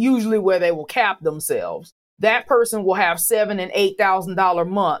that's usually where they will cap themselves. That person will have $7,000 and $8,000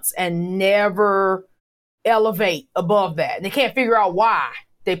 months and never elevate above that. And they can't figure out why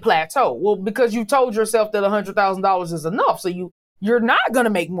they plateau. Well, because you told yourself that $100,000 is enough. So you're not going to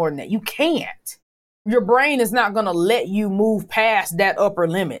make more than that. You can't. Your brain is not going to let you move past that upper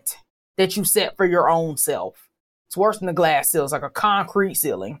limit that you set for your own self. It's worse than a glass ceiling. It's like a concrete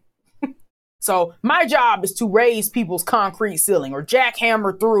ceiling. So my job is to raise people's concrete ceiling or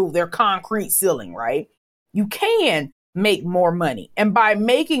jackhammer through their concrete ceiling, right? You can make more money. And by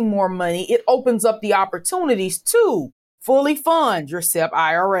making more money, it opens up the opportunities to fully fund your SEP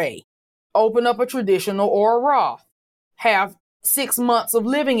IRA, open up a traditional or a Roth, have 6 months of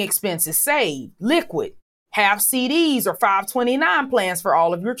living expenses saved, liquid, have CDs or 529 plans for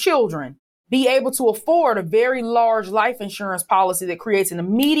all of your children, be able to afford a very large life insurance policy that creates an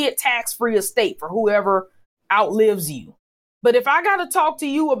immediate tax-free estate for whoever outlives you. But if I got to talk to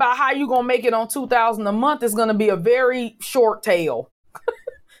you about how you're going to make it on $2,000 a month, it's going to be a very short tale.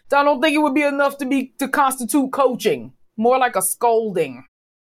 I don't think it would be enough to constitute coaching. More like a scolding,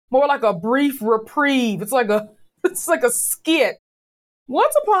 more like a brief reprieve. It's like a skit.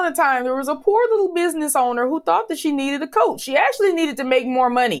 Once upon a time, there was a poor little business owner who thought that she needed a coach. She actually needed to make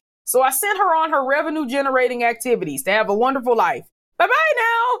more money. So I sent her on her revenue generating activities to have a wonderful life. Bye-bye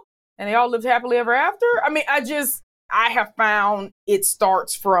now. And they all lived happily ever after. I mean, I have found it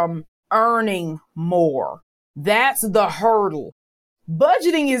starts from earning more. That's the hurdle.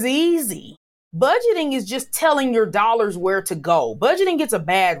 Budgeting is easy. Budgeting is just telling your dollars where to go. Budgeting gets a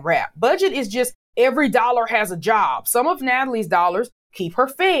bad rap. Budget is just every dollar has a job. Some of Natalie's dollars keep her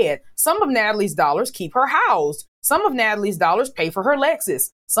fed. Some of Natalie's dollars keep her housed. Some of Natalie's dollars pay for her Lexus.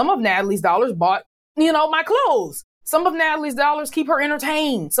 Some of Natalie's dollars bought, my clothes. Some of Natalie's dollars keep her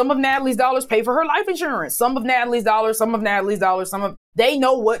entertained. Some of Natalie's dollars pay for her life insurance. Some of Natalie's dollars, they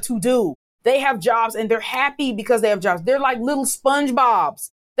know what to do. They have jobs and they're happy because they have jobs. They're like little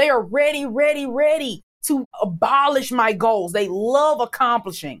SpongeBobs. They are ready to abolish my goals. They love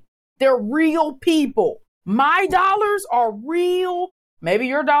accomplishing. They're real people. My dollars are real. Maybe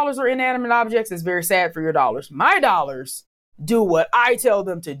your dollars are inanimate objects. It's very sad for your dollars. My dollars do what I tell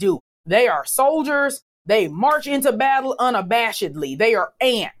them to do. They are soldiers. They march into battle unabashedly. They are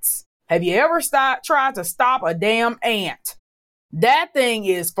ants. Have you ever tried to stop a damn ant? That thing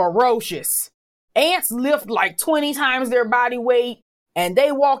is ferocious. Ants lift like 20 times their body weight and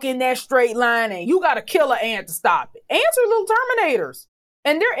they walk in that straight line and you got to kill an ant to stop it. Ants are little Terminators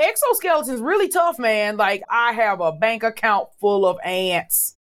and their exoskeletons really tough, man. Like I have a bank account full of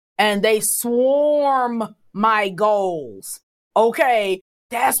ants and they swarm my goals. Okay,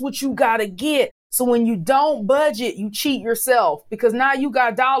 that's what you got to get. So when you don't budget, you cheat yourself because now you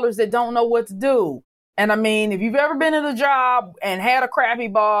got dollars that don't know what to do. And I mean, if you've ever been in a job and had a crappy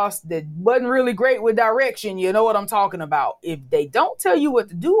boss that wasn't really great with direction, you know what I'm talking about. If they don't tell you what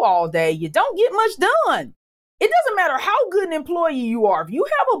to do all day, you don't get much done. It doesn't matter how good an employee you are. If you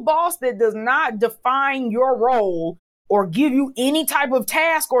have a boss that does not define your role or give you any type of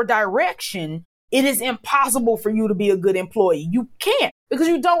task or direction, it is impossible for you to be a good employee. You can't because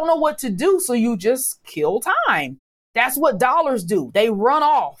you don't know what to do. So you just kill time. That's what dollars do. They run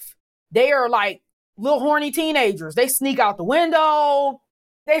off. They are like little horny teenagers. They sneak out the window.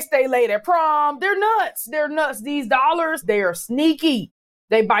 They stay late at prom. They're nuts. They're nuts. These dollars, they are sneaky.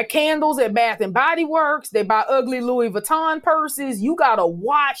 They buy candles at Bath and Body Works. They buy ugly Louis Vuitton purses. You got to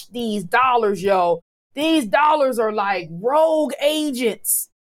watch these dollars, yo. These dollars are like rogue agents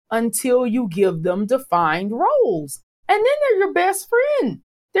until you give them defined roles. And then they're your best friend.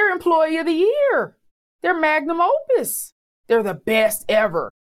 They're employee of the year. They're magnum opus. They're the best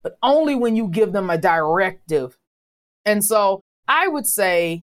ever, but only when you give them a directive. And so I would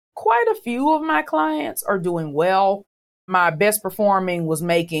say quite a few of my clients are doing well. My best performing was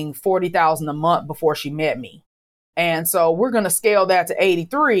making $40,000 a month before she met me. And so we're going to scale that to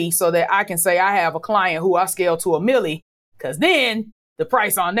 83 so that I can say I have a client who I scale to $1 million, because then the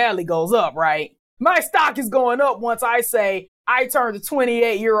price on Natalie goes up, right? My stock is going up once I say I turned a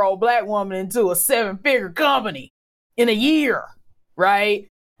 28-year-old Black woman into a 7-figure company in a year, right?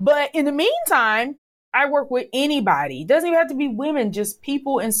 But in the meantime, I work with anybody. It doesn't even have to be women, just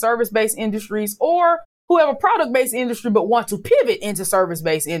people in service-based industries or who have a product-based industry but want to pivot into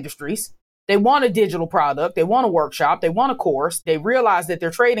service-based industries. They want a digital product. They want a workshop. They want a course. They realize that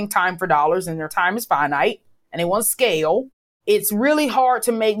they're trading time for dollars and their time is finite and they want to scale. It's really hard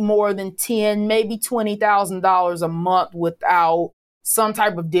to make more than $10,000, maybe $20,000 a month without some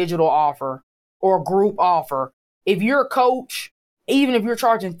type of digital offer or group offer. If you're a coach, even if you're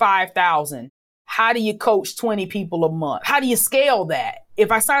charging $5,000, how do you coach 20 people a month? How do you scale that?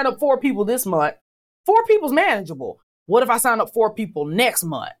 If I sign up 4 people this month, 4 people's manageable. What if I sign up 4 people next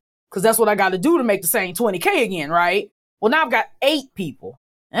month? Because that's what I got to do to make the same 20K again, right? Well, now I've got 8 people.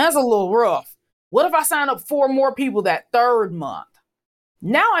 And that's a little rough. What if I sign up 4 more people that third month?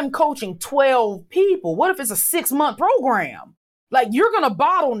 Now I'm coaching 12 people. What if it's a 6-month program? Like, you're going to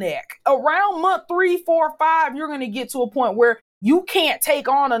bottleneck. Around month 3, 4, 5, you're going to get to a point where You can't take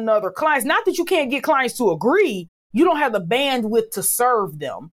on another client. It's not that you can't get clients to agree. You don't have the bandwidth to serve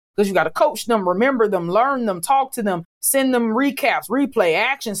them because you got to coach them, remember them, learn them, talk to them, send them recaps, replay,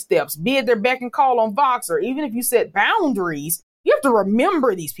 action steps, be at their beck and call on Voxer. Even if you set boundaries, you have to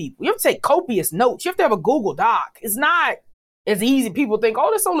remember these people. You have to take copious notes. You have to have a Google Doc. It's not as easy. People think, oh,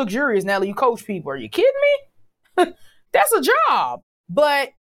 that's so luxurious, Natalie. You coach people. Are you kidding me? That's a job. But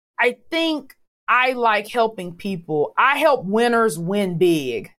I think I like helping people. I help winners win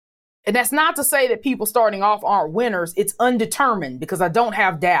big. And that's not to say that people starting off aren't winners. It's undetermined because I don't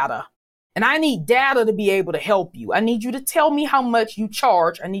have data. And I need data to be able to help you. I need you to tell me how much you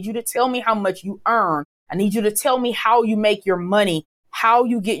charge. I need you to tell me how much you earn. I need you to tell me how you make your money, how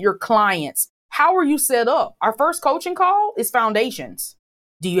you get your clients. How are you set up? Our first coaching call is foundations.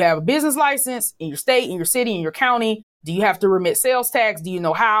 Do you have a business license in your state, in your city, in your county? Do you have to remit sales tax? Do you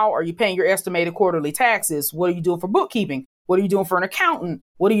know how? Are you paying your estimated quarterly taxes? What are you doing for bookkeeping? What are you doing for an accountant?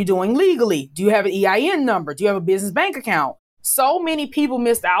 What are you doing legally? Do you have an EIN number? Do you have a business bank account? So many people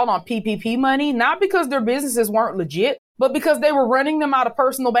missed out on PPP money, not because their businesses weren't legit, but because they were running them out of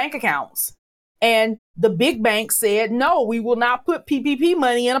personal bank accounts. And the big banks said, no, we will not put PPP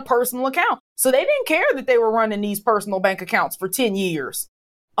money in a personal account. So they didn't care that they were running these personal bank accounts for 10 years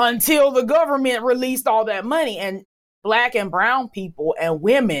until the government released all that money. And Black and brown people and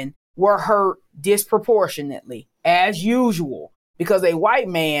women were hurt disproportionately, as usual, because a white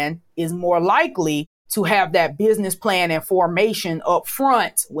man is more likely to have that business plan and formation up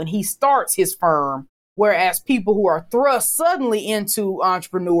front when he starts his firm. Whereas people who are thrust suddenly into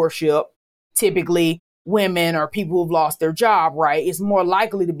entrepreneurship, typically women or people who've lost their job, right? It's more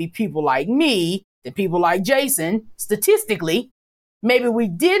likely to be people like me than people like Jason, statistically. Maybe we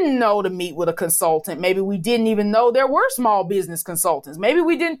didn't know to meet with a consultant. Maybe we didn't even know there were small business consultants. Maybe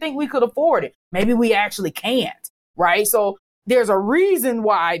we didn't think we could afford it. Maybe we actually can't, right? So there's a reason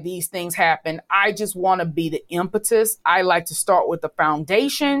why these things happen. I just want to be the impetus. I like to start with the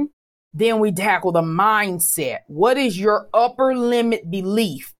foundation. Then we tackle the mindset. What is your upper limit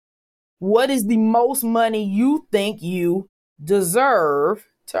belief? What is the most money you think you deserve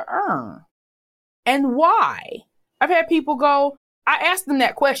to earn? And why? I've had people go, I asked them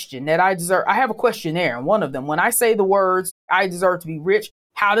that question that I deserve. I have a questionnaire, and one of them, when I say the words, I deserve to be rich,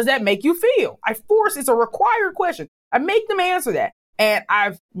 how does that make you feel? It's a required question. I make them answer that. And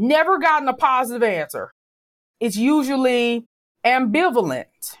I've never gotten a positive answer. It's usually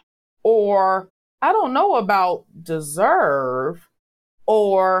ambivalent, or I don't know about deserve,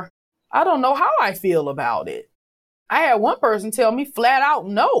 or I don't know how I feel about it. I had one person tell me flat out,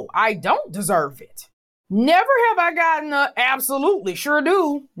 no, I don't deserve it. Never have I gotten a absolutely, sure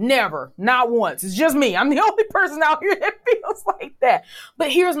do. Never, not once. It's just me. I'm the only person out here that feels like that.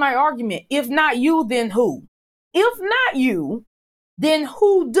 But here's my argument. If not you, then who? If not you, then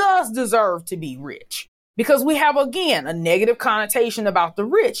who does deserve to be rich? Because we have, again, a negative connotation about the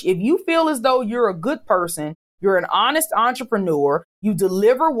rich. If you feel as though you're a good person, you're an honest entrepreneur, you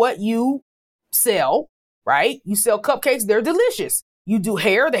deliver what you sell, right? You sell cupcakes, they're delicious. You do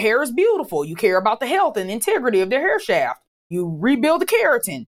hair, the hair is beautiful. You care about the health and integrity of their hair shaft. You rebuild the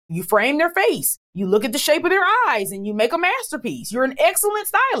keratin. You frame their face. You look at the shape of their eyes and you make a masterpiece. You're an excellent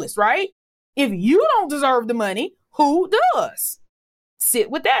stylist, right? If you don't deserve the money, who does?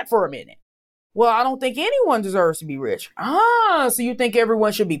 Sit with that for a minute. Well, I don't think anyone deserves to be rich. So you think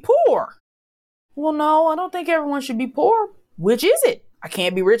everyone should be poor? Well, no, I don't think everyone should be poor. Which is it? I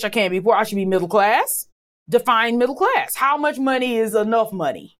can't be rich. I can't be poor. I should be middle class. Define middle class. How much money is enough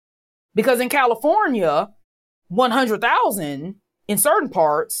money? Because in California, 100,000 in certain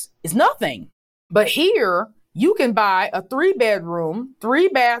parts is nothing. But here you can buy a 3-bedroom,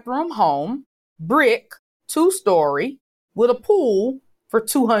 3-bathroom home, brick, 2-story with a pool for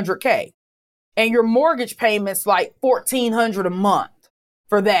 $200K. And your mortgage payment's like $1,400 a month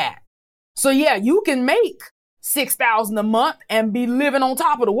for that. So yeah, you can make $6,000 a month and be living on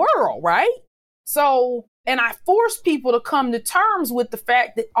top of the world, right? So, and I force people to come to terms with the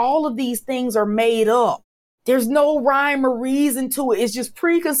fact that all of these things are made up. There's no rhyme or reason to it. It's just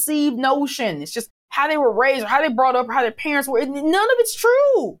preconceived notion. It's just how they were raised or how they brought up or how their parents were. None of it's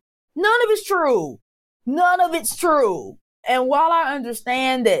true. None of it's true. None of it's true. And while I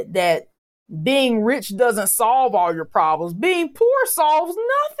understand that being rich doesn't solve all your problems, being poor solves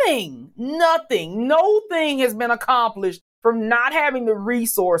nothing. Nothing. No thing has been accomplished from not having the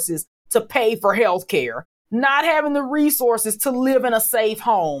resources to pay for health care, not having the resources to live in a safe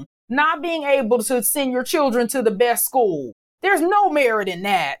home, not being able to send your children to the best school. There's no merit in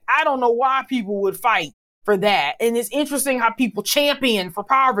that. I don't know why people would fight for that. And it's interesting how people champion for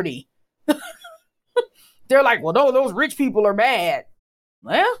poverty. They're like, well, those rich people are bad.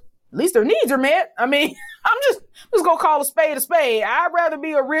 Well, at least their needs are met. I mean, I'm just going to call a spade a spade. I'd rather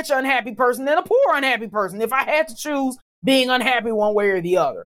be a rich, unhappy person than a poor, unhappy person if I had to choose being unhappy one way or the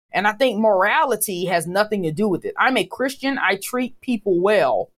other. And I think morality has nothing to do with it. I'm a Christian. I treat people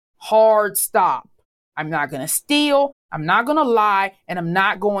well. Hard stop. I'm not going to steal. I'm not going to lie. And I'm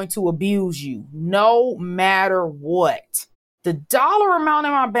not going to abuse you, no matter what. The dollar amount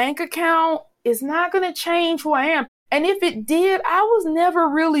in my bank account is not going to change who I am. And if it did, I was never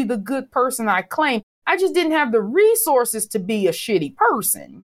really the good person I claimed. I just didn't have the resources to be a shitty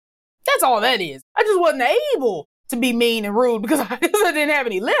person. That's all that is. I just wasn't able to be mean and rude because I didn't have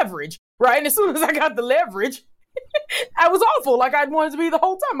any leverage, right? And as soon as I got the leverage, I was awful like I wanted to be the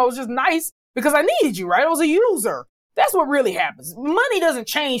whole time. I was just nice because I needed you, right? I was a user. That's what really happens. Money doesn't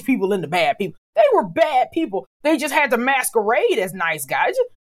change people into bad people. They were bad people. They just had to masquerade as nice guys.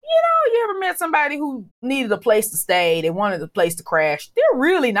 You ever met somebody who needed a place to stay? They wanted a place to crash. They're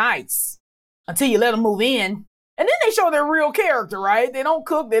really nice until you let them move in. And then they show their real character, right? They don't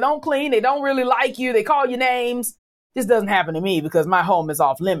cook. They don't clean. They don't really like you. They call you names. This doesn't happen to me because my home is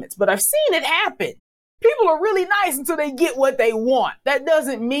off limits, but I've seen it happen. People are really nice until they get what they want. That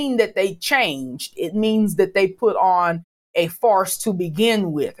doesn't mean that they changed. It means that they put on a farce to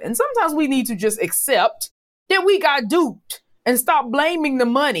begin with. And sometimes we need to just accept that we got duped and stop blaming the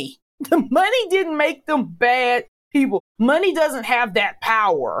money. The money didn't make them bad people. Money doesn't have that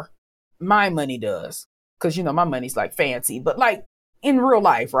power. My money does. Because, my money's like fancy. But like in real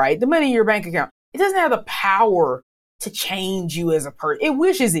life, right? The money in your bank account, it doesn't have the power to change you as a person. It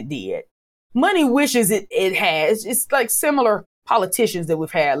wishes it did. Money wishes it has. It's like similar politicians that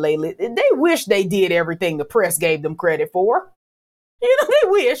we've had lately. They wish they did everything the press gave them credit for. They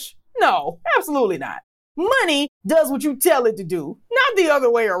wish. No, absolutely not. Money does what you tell it to do, not the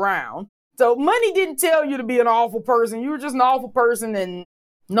other way around. So money didn't tell you to be an awful person. You were just an awful person and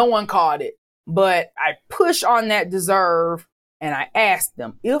no one caught it. But I push on that deserve and I ask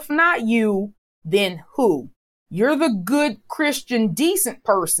them, if not you, then who? You're the good Christian, decent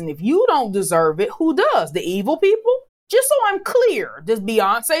person. If you don't deserve it, who does? The evil people? Just so I'm clear, does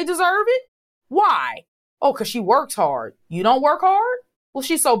Beyonce deserve it? Why? Oh, because she works hard. You don't work hard? Well,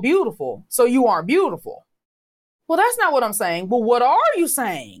 she's so beautiful. So you aren't beautiful. Well, that's not what I'm saying. But what are you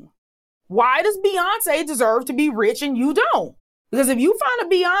saying? Why does Beyonce deserve to be rich and you don't? Because if you find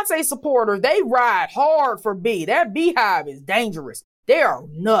a Beyonce supporter, they ride hard for B. That beehive is dangerous. They are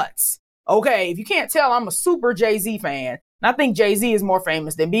nuts. Okay, if you can't tell, I'm a super Jay-Z fan. And I think Jay-Z is more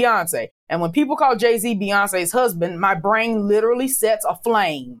famous than Beyonce. And when people call Jay-Z Beyonce's husband, my brain literally sets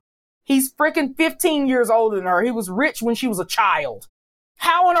aflame. He's freaking 15 years older than her. He was rich when she was a child.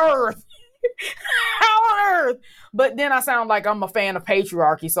 How on earth? How on earth? But then I sound like I'm a fan of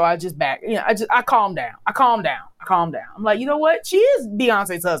patriarchy, so I just I calm down. I calm down. I'm like, you know what? She is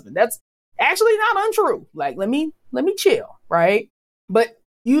Beyonce's husband. That's actually not untrue. Like, let me chill, right? But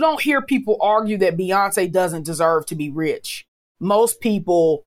you don't hear people argue that Beyonce doesn't deserve to be rich. Most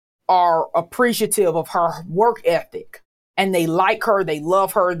people are appreciative of her work ethic and they like her. They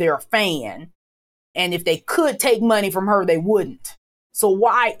love her. They're a fan. And if they could take money from her, they wouldn't. So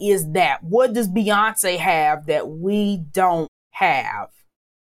why is that? What does Beyonce have that we don't have?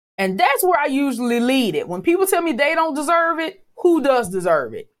 And that's where I usually lead it. When people tell me they don't deserve it, who does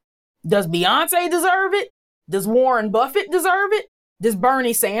deserve it? Does Beyonce deserve it? Does Warren Buffett deserve it? Does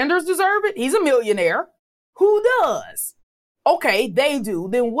Bernie Sanders deserve it? He's a millionaire. Who does? Okay, they do.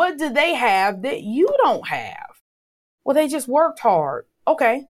 Then what do they have that you don't have? Well, they just worked hard.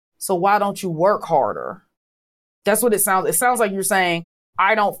 Okay, so why don't you work harder? That's what it sounds. It sounds like you're saying,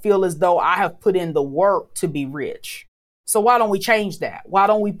 I don't feel as though I have put in the work to be rich. So why don't we change that? Why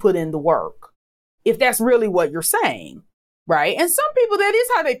don't we put in the work? If that's really what you're saying, right? And some people, that is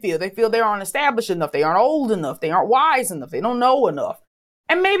how they feel. They feel they aren't established enough. They aren't old enough. They aren't wise enough. They don't know enough.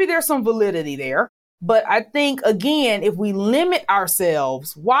 And maybe there's some validity there. But I think, again, if we limit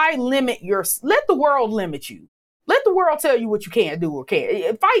ourselves, why limit let the world limit you. Let the world tell you what you can't do or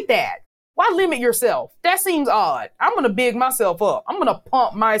can't. Fight that. Why limit yourself? That seems odd. I'm going to big myself up. I'm going to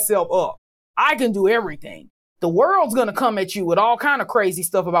pump myself up. I can do everything. The world's going to come at you with all kind of crazy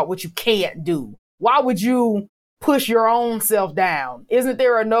stuff about what you can't do. Why would you push your own self down? Isn't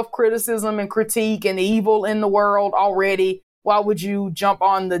there enough criticism and critique and evil in the world already? Why would you jump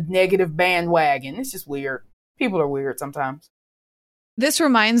on the negative bandwagon? It's just weird. People are weird sometimes. This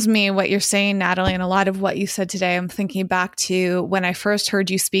reminds me what you're saying, Natalie, and a lot of what you said today. I'm thinking back to when I first heard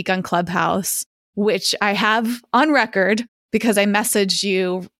you speak on Clubhouse, which I have on record because I messaged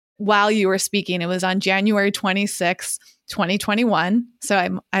you while you were speaking. It was on January 26, 2021.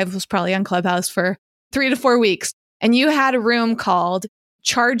 So I was probably on Clubhouse for 3 to 4 weeks. And you had a room called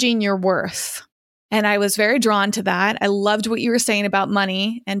Charging Your Worth. And I was very drawn to that. I loved what you were saying about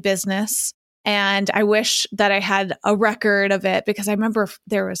money and business. And I wish that I had a record of it, because I remember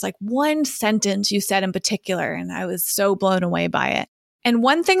there was like one sentence you said in particular, and I was so blown away by it. And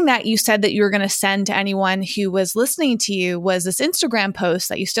one thing that you said that you were going to send to anyone who was listening to you was this Instagram post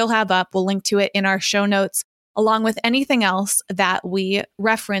that you still have up. We'll link to it in our show notes, along with anything else that we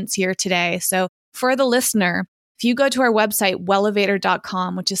reference here today. So for the listener, if you go to our website,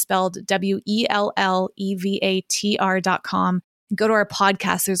 wellevatr.com, which is spelled WELLEVATR.com, go to our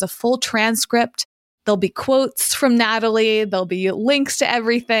podcast, there's a full transcript. There'll be quotes from Natalie. There'll be links to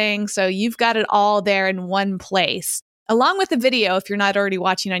everything. So you've got it all there in one place, along with the video. If you're not already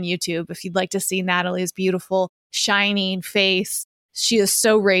watching on YouTube, if you'd like to see Natalie's beautiful, shining face, she is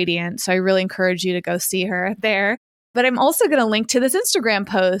so radiant. So I really encourage you to go see her there. But I'm also going to link to this Instagram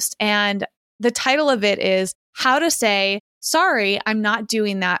post. And the title of it is How to Say, Sorry, I'm Not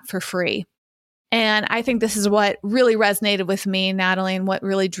Doing That for Free. And I think this is what really resonated with me, Natalie, and what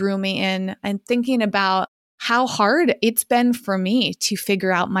really drew me in, and thinking about how hard it's been for me to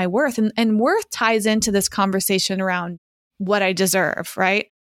figure out my worth. And worth ties into this conversation around what I deserve, right?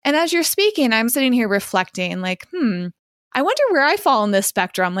 And as you're speaking, I'm sitting here reflecting like, I wonder where I fall in this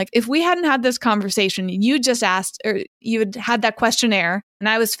spectrum. Like if we hadn't had this conversation, you just asked, or you had that questionnaire and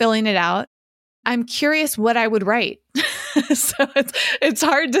I was filling it out, I'm curious what I would write. So it's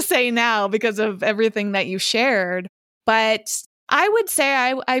hard to say now because of everything that you shared. But I would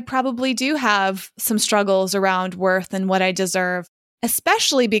say I probably do have some struggles around worth and what I deserve,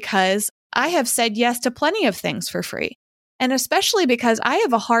 especially because I have said yes to plenty of things for free. And especially because I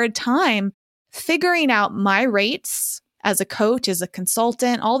have a hard time figuring out my rates as a coach, as a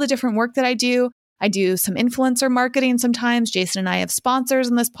consultant, all the different work that I do. I do some influencer marketing sometimes. Jason and I have sponsors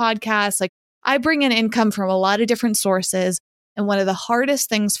on this podcast. Like I bring in income from a lot of different sources. And one of the hardest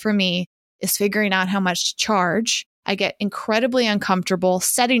things for me is figuring out how much to charge. I get incredibly uncomfortable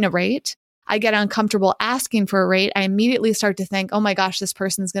setting a rate. I get uncomfortable asking for a rate. I immediately start to think, oh my gosh, this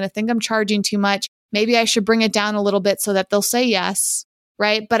person's going to think I'm charging too much. Maybe I should bring it down a little bit so that they'll say yes,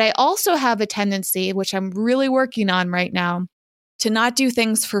 right? But I also have a tendency, which I'm really working on right now, to not do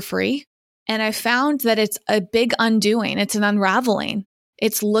things for free. And I found that it's a big undoing. It's an unraveling.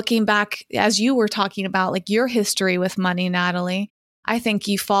 It's looking back, as you were talking about, like your history with money, Natalie. I think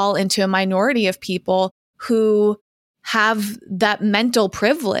you fall into a minority of people who have that mental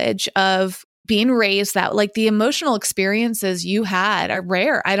privilege of being raised that, like the emotional experiences you had are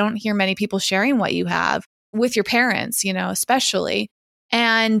rare. I don't hear many people sharing what you have with your parents, especially.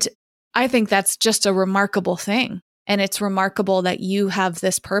 And I think that's just a remarkable thing. And it's remarkable that you have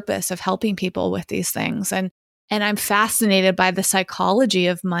this purpose of helping people with these things. And I'm fascinated by the psychology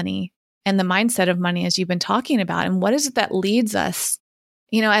of money and the mindset of money, as you've been talking about. And what is it that leads us?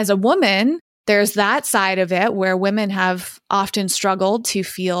 As a woman, there's that side of it where women have often struggled to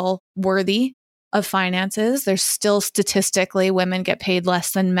feel worthy of finances. There's still statistically women get paid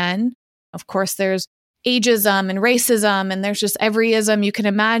less than men. Of course, there's ageism and racism, and there's just every ism you can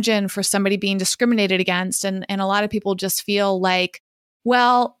imagine for somebody being discriminated against. And a lot of people just feel like,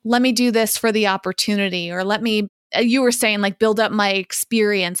 well, let me do this for the opportunity, or let me, you were saying, like, build up my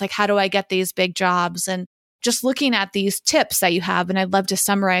experience. Like, how do I get these big jobs? And just looking at these tips that you have, and I'd love to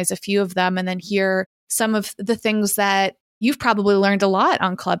summarize a few of them and then hear some of the things that you've probably learned a lot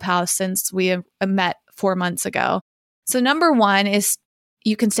on Clubhouse since we have met 4 months ago. So number one is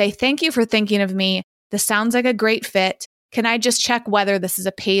you can say, thank you for thinking of me. This sounds like a great fit. Can I just check whether this is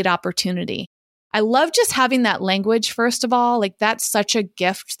a paid opportunity? I love just having that language, first of all. Like, that's such a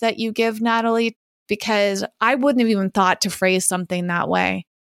gift that you give, Natalie, because I wouldn't have even thought to phrase something that way.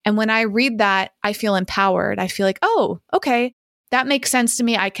 And when I read that, I feel empowered. I feel like, oh, okay, that makes sense to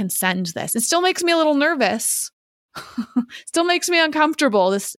me. I can send this. It still makes me a little nervous. Still makes me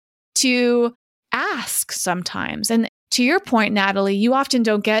uncomfortable to ask sometimes. And to your point, Natalie, you often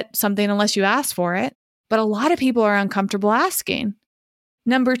don't get something unless you ask for it. But a lot of people are uncomfortable asking.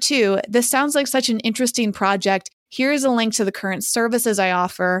 Number two, this sounds like such an interesting project. Here's a link to the current services I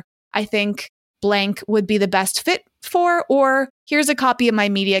offer. I think blank would be the best fit for, or here's a copy of my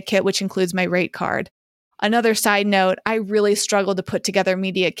media kit, which includes my rate card. Another side note, I really struggle to put together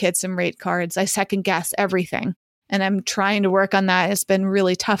media kits and rate cards. I second guess everything, and I'm trying to work on that. It's been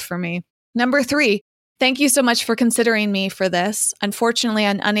really tough for me. Number three, thank you so much for considering me for this. Unfortunately,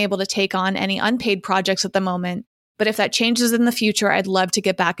 I'm unable to take on any unpaid projects at the moment. But if that changes in the future, I'd love to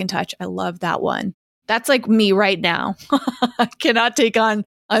get back in touch. I love that one. That's like me right now. I cannot take on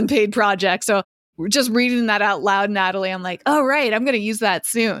unpaid projects. So just reading that out loud, Natalie, I'm like, oh, right, I'm going to use that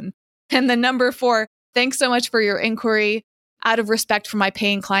soon. And then number four, Thanks so much for your inquiry. Out of respect for my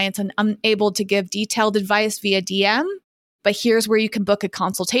paying clients, and I'm unable to give detailed advice via DM, but here's where you can book a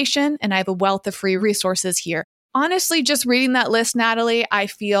consultation, and I have a wealth of free resources here. Honestly, just reading that list, Natalie, I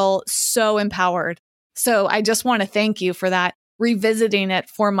feel so empowered. So I just want to thank you for that. Revisiting it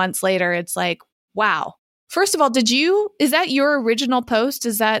 4 months later, it's like, wow. First of all, is that your original post?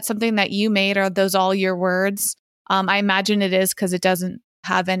 Is that something that you made? Are those all your words? I imagine it is because it doesn't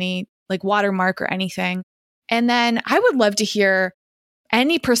have any like watermark or anything. And then I would love to hear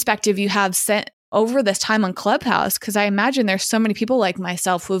any perspective you have sent over this time on Clubhouse, because I imagine there's so many people like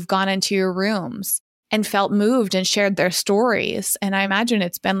myself who've gone into your rooms and felt moved and shared their stories. And I imagine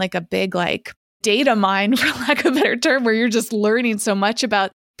it's been like a big like data mine, for lack of a better term, where you're just learning so much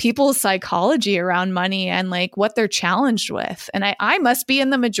about people's psychology around money and like what they're challenged with. And I must be in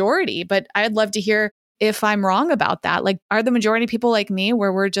the majority, but I'd love to hear if I'm wrong about that. Like, are the majority of people like me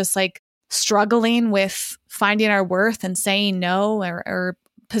where we're just like struggling with finding our worth and saying no or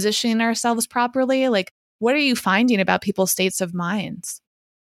positioning ourselves properly? Like, what are you finding about people's states of minds?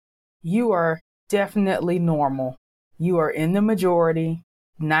 You are definitely normal. You are in the majority,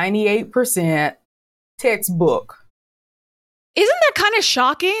 98% textbook. Isn't that kind of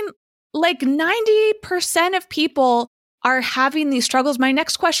shocking? Like 90% of people are having these struggles. My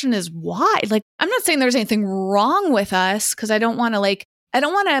next question is why? Like, I'm not saying there's anything wrong with us, because I don't want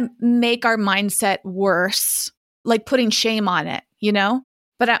to make our mindset worse, like putting shame on it, you know?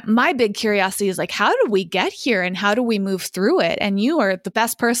 But my big curiosity is like, how did we get here and how do we move through it? And you are the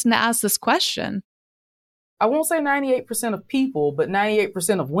best person to ask this question. I won't say 98% of people, but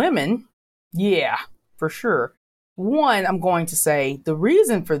 98% of women. Yeah, for sure. One, I'm going to say the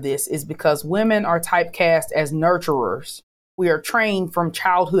reason for this is because women are typecast as nurturers. We are trained from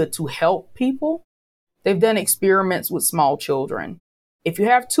childhood to help people. They've done experiments with small children. If you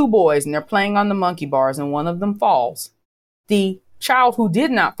have two boys and they're playing on the monkey bars and one of them falls, the child who did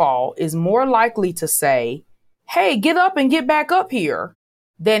not fall is more likely to say, hey, get up and get back up here,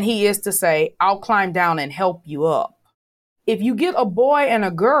 than he is to say, I'll climb down and help you up. If you get a boy and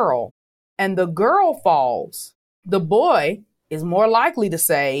a girl and the girl falls, the boy is more likely to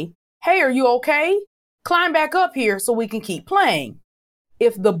say, hey, are you okay? Climb back up here so we can keep playing.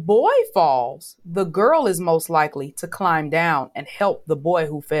 If the boy falls, the girl is most likely to climb down and help the boy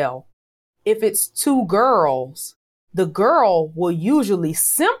who fell. If it's two girls, the girl will usually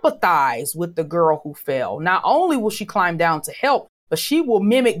sympathize with the girl who fell. Not only will she climb down to help, but she will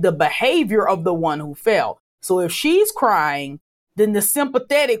mimic the behavior of the one who fell. So if she's crying, then the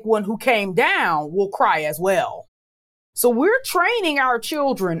sympathetic one who came down will cry as well. So we're training our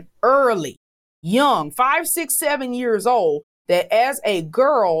children early, young, 5, 6, 7 years old, that as a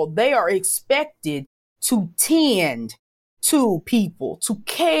girl, they are expected to tend to people, to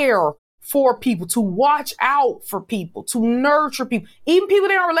care for people, to watch out for people, to nurture people, even people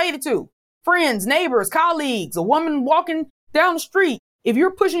they aren't related to, friends, neighbors, colleagues, a woman walking down the street. If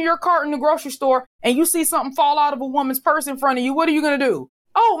you're pushing your cart in the grocery store and you see something fall out of a woman's purse in front of you, what are you going to do?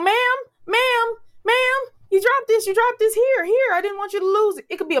 Oh, ma'am, you dropped this here. I didn't want you to lose it.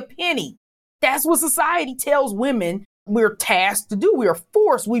 It could be a penny. That's what society tells women we're tasked to do. We are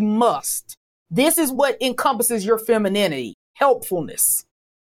forced. We must. This is what encompasses your femininity, helpfulness.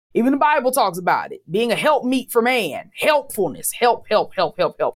 Even the Bible talks about it, being a helpmeet for man, helpfulness, help.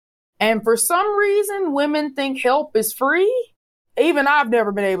 And for some reason, women think help is free. Even I've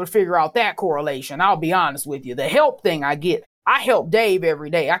never been able to figure out that correlation. I'll be honest with you. The help thing I get. I help Dave every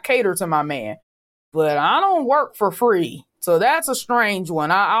day. I cater to my man, but I don't work for free. So that's a strange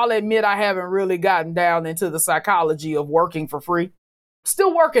one. I'll admit I haven't really gotten down into the psychology of working for free.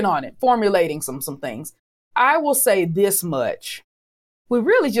 Still working on it, formulating some things. I will say this much. We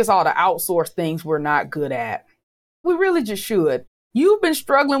really just ought to outsource things we're not good at. We really just should. You've been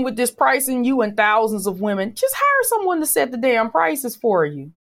struggling with this pricing, you and thousands of women. Just hire someone to set the damn prices for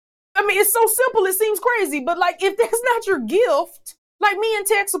you. I mean, it's so simple, it seems crazy, but like if that's not your gift, like me in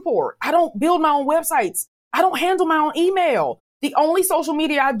tech support, I don't build my own websites. I don't handle my own email. The only social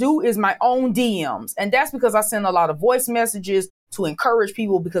media I do is my own DMs. And that's because I send a lot of voice messages to encourage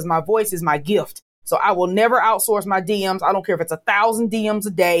people because my voice is my gift. So I will never outsource my DMs. I don't care if it's 1,000 DMs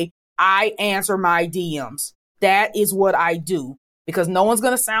a day. I answer my DMs. That is what I do because no one's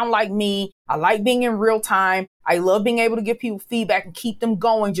going to sound like me. I like being in real time. I love being able to give people feedback and keep them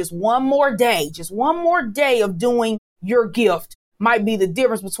going. Just one more day of doing your gift might be the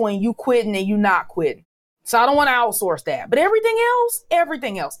difference between you quitting and you not quitting. So I don't want to outsource that. But everything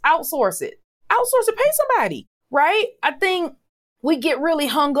else, outsource it. Pay somebody, right? I think we get really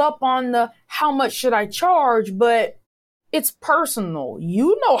hung up on the how much should I charge, but it's personal.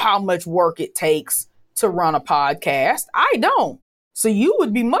 You know how much work it takes to run a podcast. I don't. So you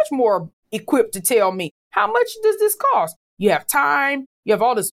would be much more equipped to tell me, how much does this cost? You have time. You have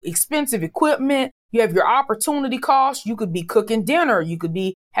all this expensive equipment. You have your opportunity cost. You could be cooking dinner. You could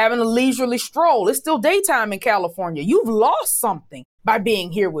be having a leisurely stroll. It's still daytime in California. You've lost something by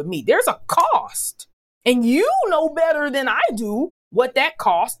being here with me. There's a cost. And you know better than I do what that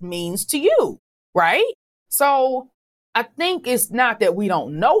cost means to you, right? So I think it's not that we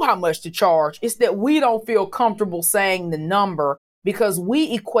don't know how much to charge. It's that we don't feel comfortable saying the number because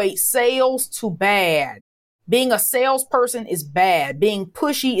we equate sales to bad. Being a salesperson is bad. Being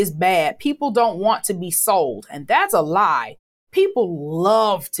pushy is bad. People don't want to be sold. And that's a lie. People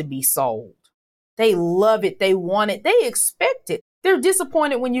love to be sold. They love it. They want it. They expect it. They're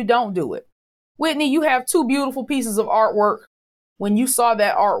disappointed when you don't do it. Whitney, you have 2 beautiful pieces of artwork. When you saw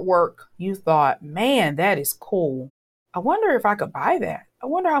that artwork, you thought, man, that is cool. I wonder if I could buy that. I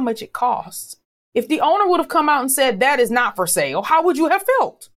wonder how much it costs. If the owner would have come out and said that is not for sale, how would you have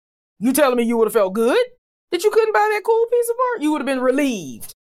felt? You telling me you would have felt good that you couldn't buy that cool piece of art? You would have been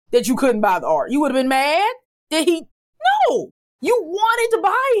relieved that you couldn't buy the art. You would have been mad that no, you wanted to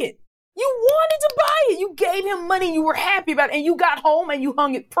buy it. You wanted to buy it. You gave him money. You were happy about it. And you got home and you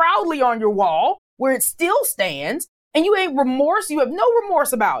hung it proudly on your wall where it still stands. And you ain't remorse. You have no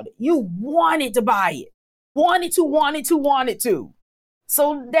remorse about it. You wanted to buy it. Wanted to.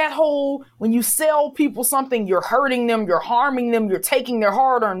 So that whole, when you sell people something, you're hurting them, you're harming them, you're taking their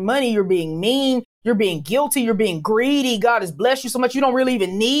hard-earned money, you're being mean, you're being guilty, you're being greedy. God has blessed you so much you don't really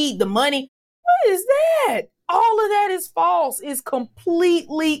even need the money. What is that? All of that is false. It's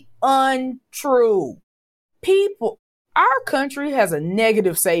completely untrue. Our country has a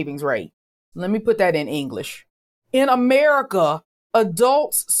negative savings rate. Let me put that in English. In America,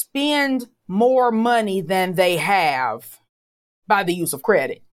 adults spend more money than they have by the use of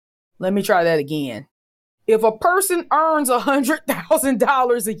credit. Let me try that again. If a person earns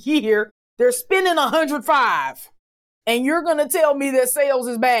 $100,000 a year, they're spending $105,000. And you're going to tell me that sales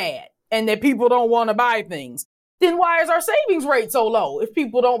is bad and that people don't want to buy things. Then why is our savings rate so low if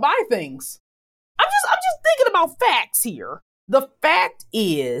people don't buy things? I'm just thinking about facts here. The fact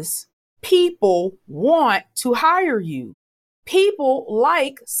is, people want to hire you. People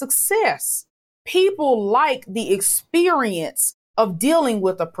like success. People like the experience of dealing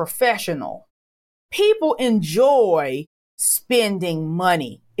with a professional. People enjoy spending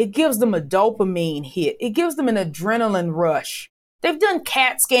money. It gives them a dopamine hit. It gives them an adrenaline rush. They've done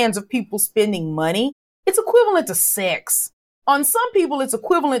CAT scans of people spending money. It's equivalent to sex. On some people, it's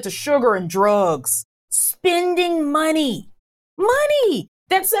equivalent to sugar and drugs. Spending money. Money.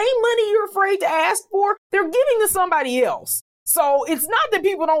 That same money you're afraid to ask for, they're giving to somebody else. So it's not that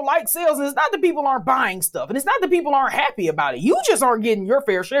people don't like sales, and it's not that people aren't buying stuff, and it's not that people aren't happy about it. You just aren't getting your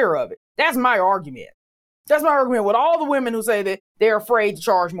fair share of it. That's my argument. That's my argument with all the women who say that they're afraid to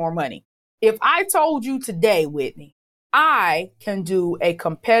charge more money. If I told you today, Whitney, I can do a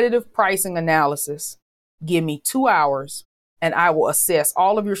competitive pricing analysis, give me 2 hours, and I will assess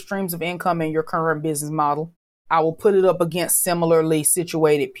all of your streams of income in your current business model. I will put it up against similarly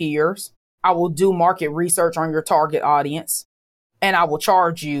situated peers. I will do market research on your target audience, and I will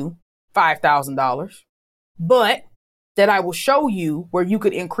charge you $5,000. But that I will show you where you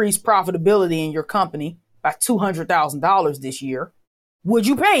could increase profitability in your company by $200,000 this year. Would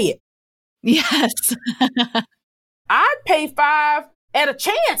you pay it? Yes. I'd pay $5,000 at a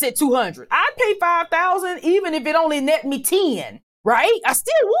chance at $200,000. I'd pay $5,000 even if it only net me $10,000, right? I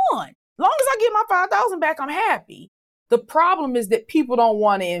still won. As long as I get my $5,000 back, I'm happy. The problem is that people don't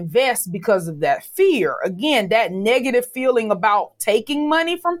want to invest because of that fear. Again, that negative feeling about taking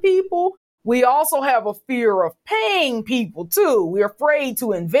money from people. We also have a fear of paying people too. We're afraid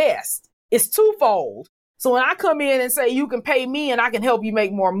to invest. It's twofold. So when I come in and say, you can pay me and I can help you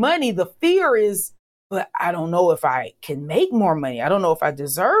make more money, the fear is, but I don't know if I can make more money. I don't know if I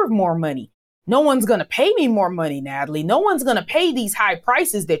deserve more money. No one's going to pay me more money, Natalie. No one's going to pay these high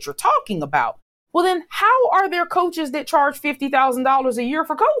prices that you're talking about. Well, then how are there coaches that charge $50,000 a year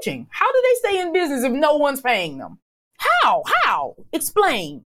for coaching? How do they stay in business if no one's paying them? How?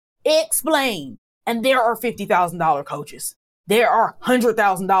 Explain. And there are $50,000 coaches. There are $100,000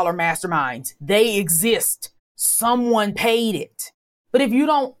 masterminds. They exist. Someone paid it. But if you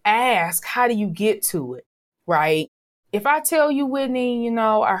don't ask, how do you get to it? Right? If I tell you, Whitney,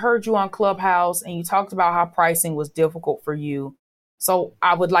 I heard you on Clubhouse and you talked about how pricing was difficult for you. So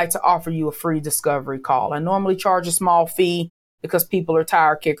I would like to offer you a free discovery call. I normally charge a small fee because people are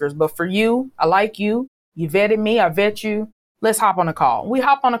tire kickers. But for you, I like you. You vetted me. I vet you. Let's hop on a call. We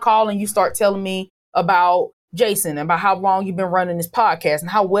hop on a call and you start telling me about Jason, about how long you've been running this podcast and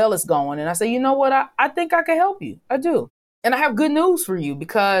how well it's going. And I say, you know what? I think I can help you. I do. And I have good news for you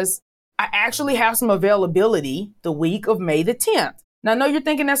because I actually have some availability the week of May the 10th. Now, I know you're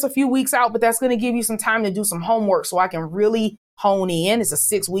thinking that's a few weeks out, but that's going to give you some time to do some homework so I can really hone in. It's a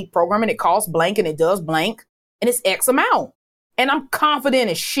 6-week program and it costs blank and it does blank and it's X amount. And I'm confident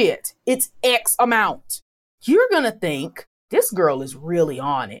as shit. It's X amount. You're going to think this girl is really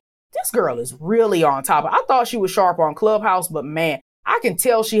on it. This girl is really on top of it. I thought she was sharp on Clubhouse, but man, I can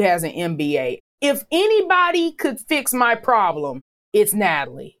tell she has an MBA. If anybody could fix my problem, it's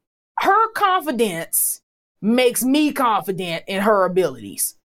Natalie. Her confidence makes me confident in her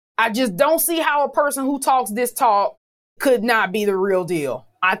abilities. I just don't see how a person who talks this talk could not be the real deal.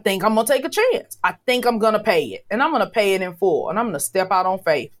 I think I'm going to take a chance. I think I'm going to pay it, and I'm going to pay it in full, and I'm going to step out on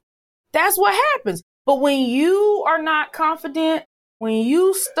faith. That's what happens. But when you are not confident, when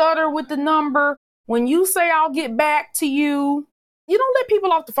you stutter with the number, when you say, I'll get back to you, you don't let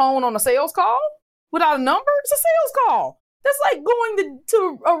people off the phone on a sales call without a number. It's a sales call. That's like going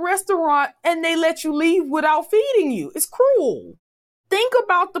to a restaurant and they let you leave without feeding you. It's cruel. Think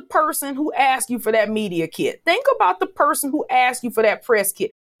about the person who asked you for that media kit. Think about the person who asked you for that press kit.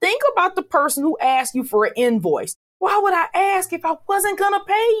 Think about the person who asked you for an invoice. Why would I ask if I wasn't going to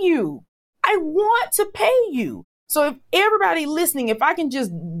pay you? I want to pay you. So if everybody listening, if I can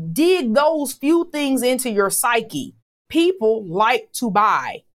just dig those few things into your psyche, people like to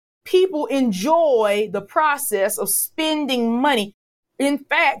buy. People enjoy the process of spending money. In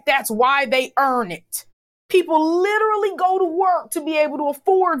fact, that's why they earn it. People literally go to work to be able to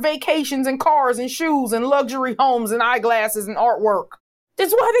afford vacations and cars and shoes and luxury homes and eyeglasses and artwork.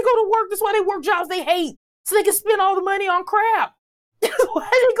 That's why they go to work. That's why they work jobs they hate, so they can spend all the money on crap. That's why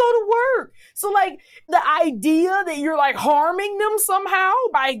they go to work. So like the idea that you're like harming them somehow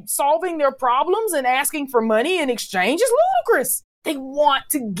by solving their problems and asking for money in exchange is ludicrous. They want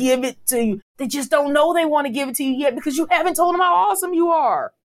to give it to you. They just don't know they want to give it to you yet because you haven't told them how awesome you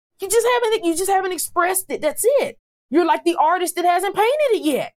are. You just haven't expressed it. That's it. You're like the artist that hasn't painted it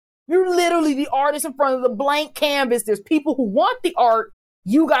yet. You're literally the artist in front of the blank canvas. There's people who want the art.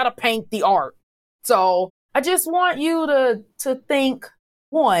 You got to paint the art. So I just want you to think,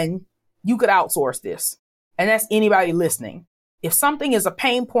 one, you could outsource this. And that's anybody listening. If something is a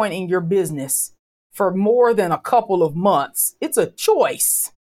pain point in your business for more than a couple of months, it's a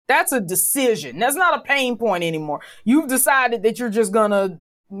choice. That's a decision. That's not a pain point anymore. You've decided that you're just going to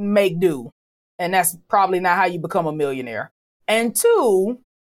make do. And that's probably not how you become a millionaire. And two,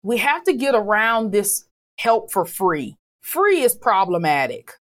 we have to get around this help for free. Free is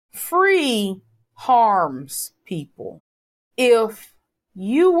problematic. Free harms people. If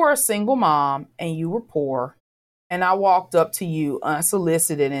you were a single mom and you were poor, and I walked up to you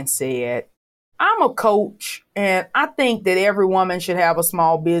unsolicited and said, I'm a coach and I think that every woman should have a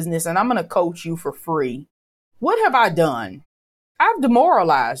small business and I'm going to coach you for free. What have I done? I've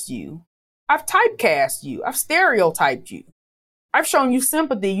demoralized you. I've typecast you. I've stereotyped you. I've shown you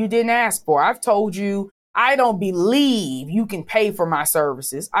sympathy you didn't ask for. I've told you, I don't believe you can pay for my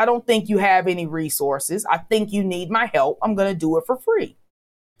services. I don't think you have any resources. I think you need my help. I'm going to do it for free.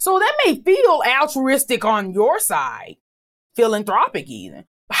 So that may feel altruistic on your side, philanthropic even.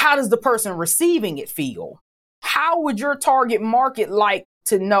 How does the person receiving it feel? How would your target market like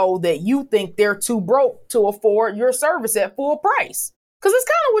to know that you think they're too broke to afford your service at full price? Because it's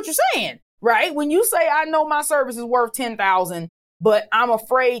kind of what you're saying, right? When you say, I know my service is worth $10,000, but I'm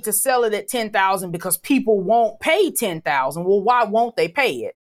afraid to sell it at $10,000 because people won't pay $10,000. Well, why won't they pay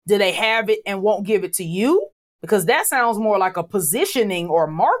it? Do they have it and won't give it to you? Because that sounds more like a positioning or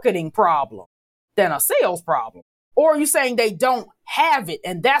marketing problem than a sales problem. Or are you saying they don't have it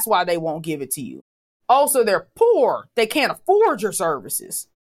and that's why they won't give it to you? Also, they're poor. They can't afford your services.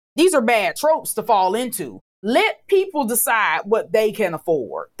 These are bad tropes to fall into. Let people decide what they can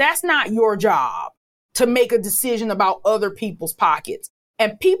afford. That's not your job to make a decision about other people's pockets.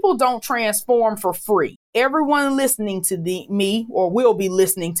 And people don't transform for free. Everyone listening to me or will be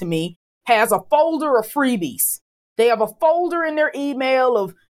listening to me has a folder of freebies. They have a folder in their email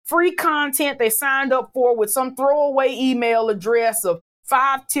of free content they signed up for with some throwaway email address of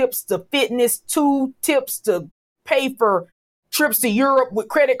 5 tips to fitness, 2 tips to pay for trips to Europe with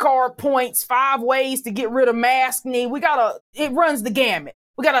credit card points, 5 ways to get rid of mask need. It runs the gamut.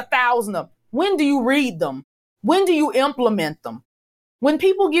 We got 1,000 of them. When do you read them? When do you implement them? When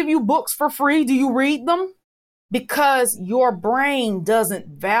people give you books for free, do you read them? Because your brain doesn't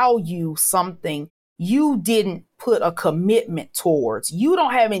value something you didn't put a commitment towards. You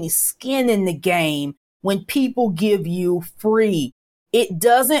don't have any skin in the game when people give you free. It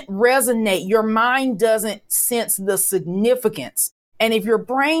doesn't resonate. Your mind doesn't sense the significance. And if your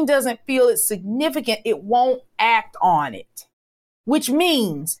brain doesn't feel it's significant, it won't act on it. Which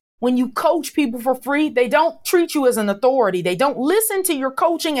means when you coach people for free, they don't treat you as an authority. They don't listen to your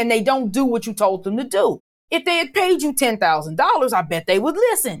coaching and they don't do what you told them to do. If they had paid you $10,000, I bet they would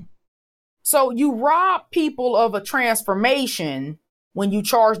listen. So you rob people of a transformation when you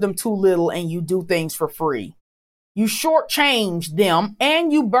charge them too little and you do things for free. You shortchange them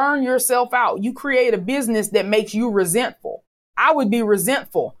and you burn yourself out. You create a business that makes you resentful. I would be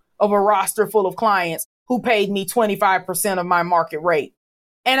resentful of a roster full of clients who paid me 25% of my market rate.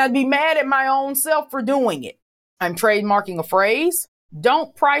 And I'd be mad at my own self for doing it. I'm trademarking a phrase.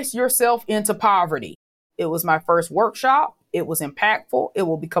 Don't price yourself into poverty. It was my first workshop. It was impactful. It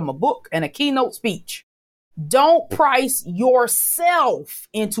will become a book and a keynote speech. Don't price yourself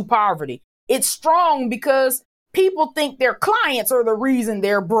into poverty. It's strong because people think their clients are the reason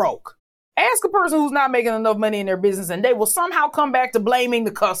they're broke. Ask a person who's not making enough money in their business and they will somehow come back to blaming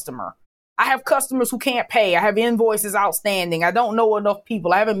the customer. I have customers who can't pay. I have invoices outstanding. I don't know enough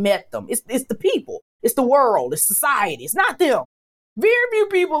people. I haven't met them. It's the people. It's the world. It's society. It's not them. Very few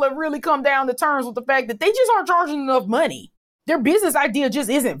people have really come down to terms with the fact that they just aren't charging enough money. Their business idea just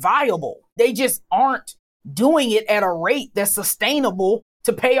isn't viable. They just aren't doing it at a rate that's sustainable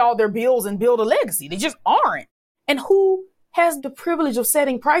to pay all their bills and build a legacy. They just aren't. And who has the privilege of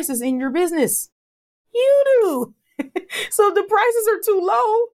setting prices in your business? You do. So if the prices are too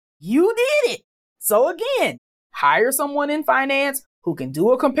low, you did it. So again, hire someone in finance who can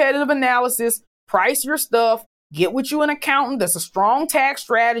do a competitive analysis, price your stuff, get with you an accountant that's a strong tax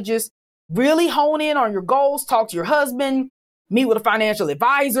strategist, really hone in on your goals, talk to your husband, meet with a financial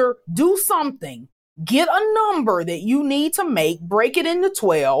advisor, do something, get a number that you need to make, break it into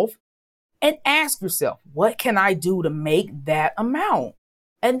 12, and ask yourself, what can I do to make that amount?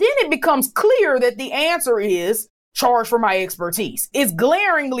 And then it becomes clear that the answer is charge for my expertise. It's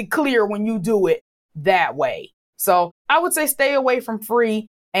glaringly clear when you do it that way. So I would say stay away from free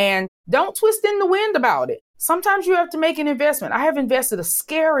and don't twist in the wind about it. Sometimes you have to make an investment. I have invested a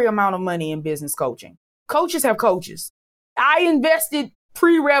scary amount of money in business coaching. Coaches have coaches. I invested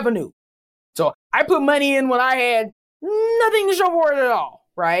pre-revenue. So I put money in when I had nothing to show for it at all,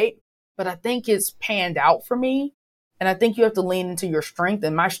 right? But I think it's panned out for me. And I think you have to lean into your strength.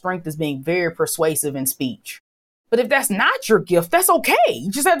 And my strength is being very persuasive in speech. But if that's not your gift, that's okay.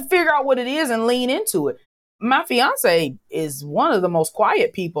 You just have to figure out what it is and lean into it. My fiance is one of the most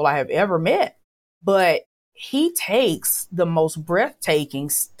quiet people I have ever met. But he takes the most breathtaking,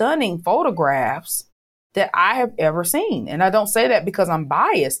 stunning photographs that I have ever seen. And I don't say that because I'm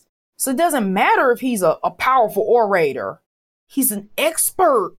biased. So it doesn't matter if he's a powerful orator. He's an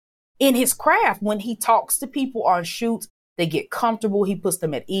expert in his craft. When he talks to people on shoots, they get comfortable. He puts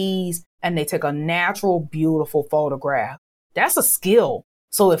them at ease and they take a natural, beautiful photograph. That's a skill.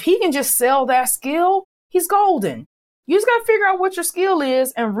 So if he can just sell that skill, he's golden. You just got to figure out what your skill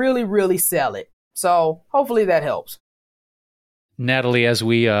is and really, really sell it. So hopefully that helps. Natalie, as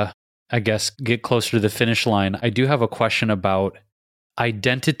we, get closer to the finish line, I do have a question about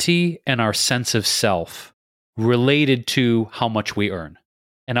identity and our sense of self related to how much we earn.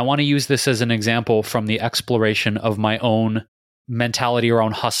 And I want to use this as an example from the exploration of my own mentality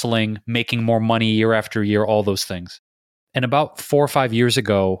around hustling, making more money year after year, all those things. And about 4 or 5 years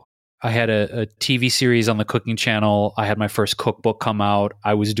ago, I had a TV series on the cooking channel. I had my first cookbook come out.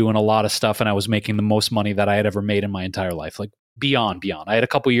 I was doing a lot of stuff and I was making the most money that I had ever made in my entire life, like beyond. I had a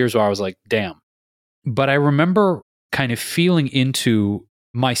couple years where I was like, damn. But I remember kind of feeling into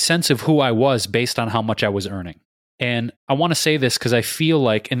my sense of who I was based on how much I was earning. And I want to say this because I feel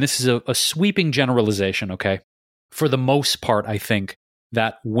like, and this is a sweeping generalization, okay? For the most part, I think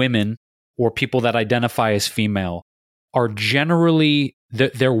that women or people that identify as female are generally,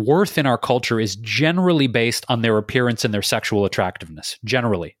 their worth in our culture is generally based on their appearance and their sexual attractiveness.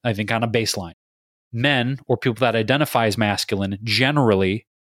 Generally, I think on a baseline. Men or people that identify as masculine, generally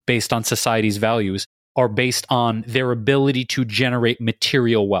based on society's values, are based on their ability to generate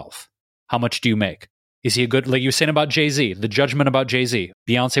material wealth. How much do you make? Is he a good, like you were saying about Jay-Z, the judgment about Jay-Z,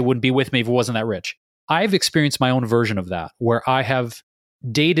 Beyonce wouldn't be with me if it wasn't that rich. I've experienced my own version of that, where I have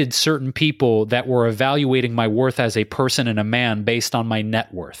dated certain people that were evaluating my worth as a person and a man based on my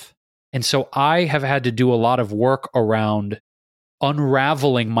net worth. And so I have had to do a lot of work around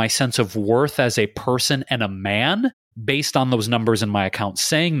unraveling my sense of worth as a person and a man based on those numbers in my account.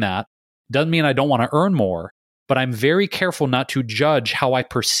 Saying that doesn't mean I don't want to earn more, but I'm very careful not to judge how I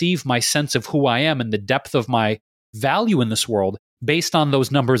perceive my sense of who I am and the depth of my value in this world based on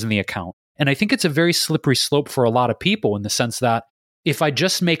those numbers in the account. And I think it's a very slippery slope for a lot of people in the sense that if I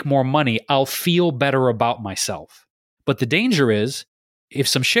just make more money, I'll feel better about myself. But the danger is, if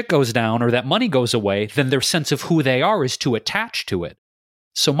some shit goes down or that money goes away, then their sense of who they are is too attached to it.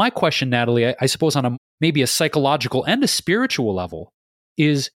 So my question, Natalie, I suppose on maybe a psychological and a spiritual level,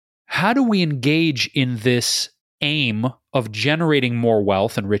 is how do we engage in this aim of generating more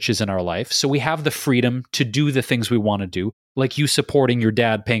wealth and riches in our life so we have the freedom to do the things we want to do, like you supporting your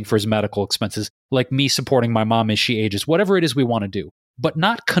dad paying for his medical expenses, like me supporting my mom as she ages, whatever it is we want to do, but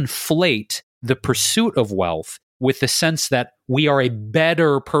not conflate the pursuit of wealth with the sense that we are a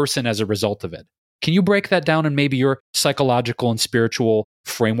better person as a result of it. Can you break that down in maybe your psychological and spiritual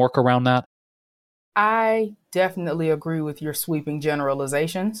framework around that? I definitely agree with your sweeping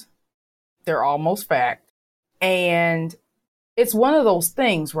generalizations. They're almost fact. And it's one of those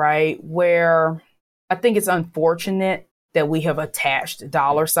things, right, where I think it's unfortunate that we have attached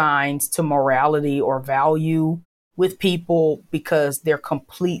dollar signs to morality or value with people because they're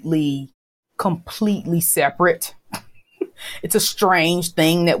completely separate. It's a strange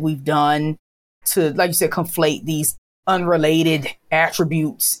thing that we've done to, like you said, conflate these unrelated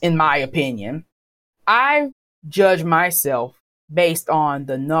attributes, in my opinion. I judge myself based on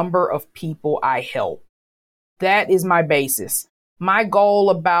the number of people I help. That is my basis. My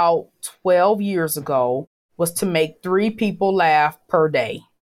goal about 12 years ago was to make 3 people laugh per day.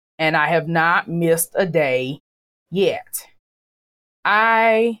 And I have not missed a day yet.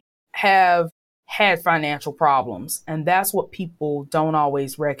 I have had financial problems, and that's what people don't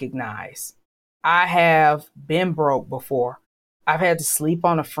always recognize. I have been broke before. I've had to sleep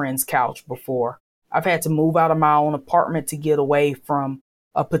on a friend's couch before. I've had to move out of my own apartment to get away from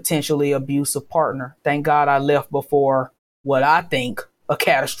a potentially abusive partner. Thank God I left before what I think a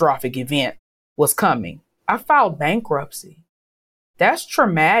catastrophic event was coming. I filed bankruptcy. That's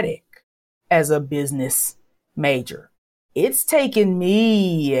traumatic as a business major. It's taken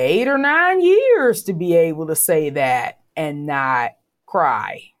me 8 or 9 years to be able to say that and not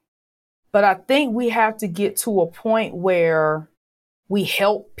cry. But I think we have to get to a point where we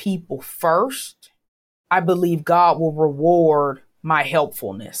help people first. I believe God will reward my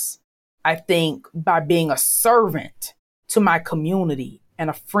helpfulness. I think by being a servant to my community and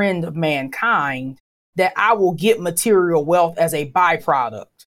a friend of mankind, that I will get material wealth as a byproduct.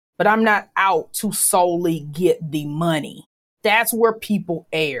 But I'm not out to solely get the money. That's where people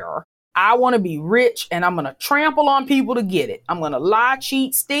err. I want to be rich and I'm going to trample on people to get it. I'm going to lie,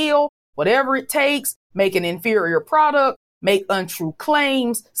 cheat, steal, whatever it takes, make an inferior product, make untrue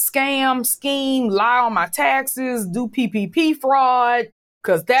claims, scam, scheme, lie on my taxes, do PPP fraud,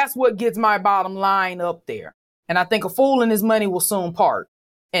 because that's what gets my bottom line up there. And I think a fool and his money will soon part.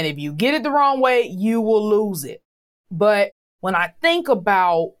 And if you get it the wrong way, you will lose it. But when I think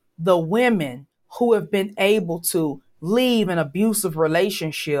about the women who have been able to leave an abusive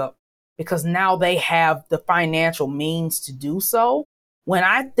relationship because now they have the financial means to do so, when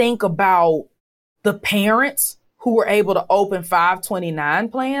I think about the parents who were able to open 529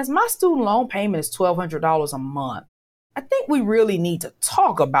 plans, my student loan payment is $1,200 a month. I think we really need to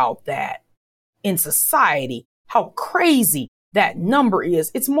talk about that in society, how crazy that number is.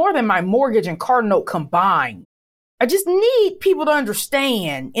 It's more than my mortgage and car note combined. I just need people to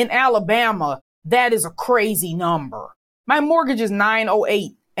understand in Alabama, that is a crazy number. My mortgage is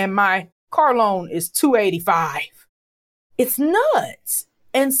 $908 and my car loan is $285. It's nuts.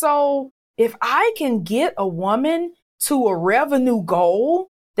 And so if I can get a woman to a revenue goal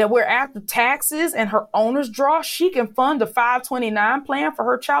that we're after taxes and her owner's draw, she can fund a 529 plan for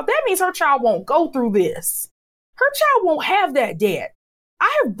her child. That means her child won't go through this. Her child won't have that debt.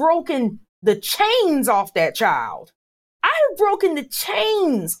 I have broken the chains off that child. I have broken the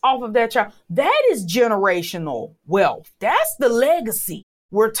chains off of that child. That is generational wealth. That's the legacy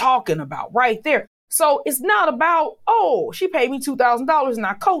we're talking about right there. So it's not about, oh, she paid me $2,000 and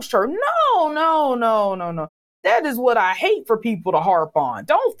I coached her. No. That is what I hate for people to harp on.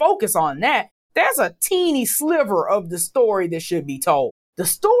 Don't focus on that. That's a teeny sliver of the story that should be told. The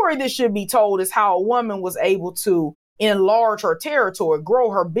story that should be told is how a woman was able to enlarge her territory,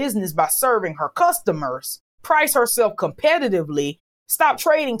 grow her business by serving her customers, price herself competitively, stop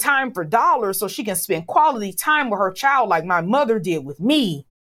trading time for dollars so she can spend quality time with her child like my mother did with me,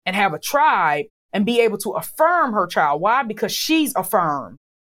 and have a tribe and be able to affirm her child. Why? Because she's affirmed.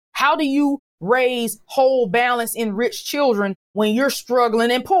 How do you raise whole, balanced, enriched children when you're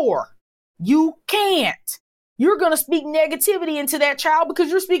struggling and poor? You can't. You're going to speak negativity into that child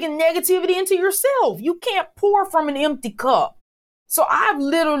because you're speaking negativity into yourself. You can't pour from an empty cup. So I've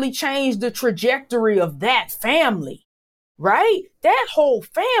literally changed the trajectory of that family, right? That whole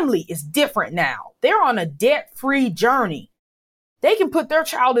family is different now. They're on a debt-free journey. they can put their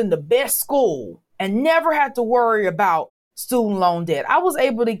child in the best school and never have to worry about student loan debt. I was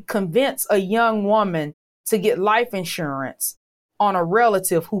able to convince a young woman to get life insurance on a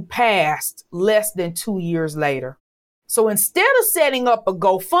relative who passed less than 2 years later. So instead of setting up a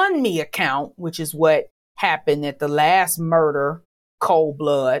GoFundMe account, which is what happened at the last murder, cold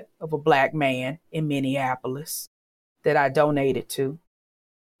blood of a Black man in Minneapolis that I donated to,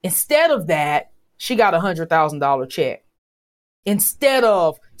 instead of that, she got a $100,000 check. Instead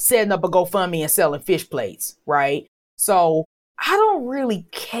of setting up a GoFundMe and selling fish plates, right? So I don't really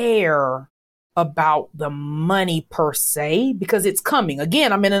care about the money per se because it's coming.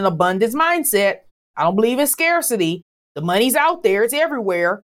 Again, I'm in an abundance mindset. I don't believe in scarcity. The money's out there. It's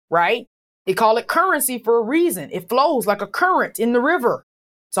everywhere, right? They call it currency for a reason. It flows like a current in the river.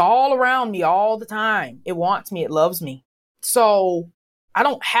 It's all around me all the time. It wants me. It loves me. So I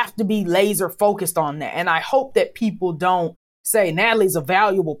don't have to be laser focused on that. And I hope that people don't say Natalie's a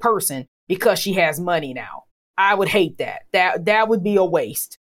valuable person because she has money now. I would hate that. That would be a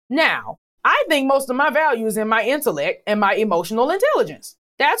waste. Now, I think most of my value is in my intellect and my emotional intelligence.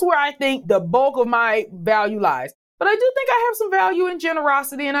 That's where I think the bulk of my value lies. But I do think I have some value in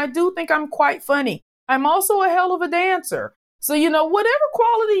generosity, and I do think I'm quite funny. I'm also a hell of a dancer. So, whatever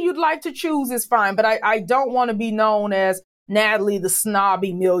quality you'd like to choose is fine. But I don't want to be known as Natalie, the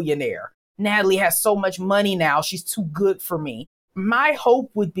snobby millionaire. Natalie has so much money now. She's too good for me. My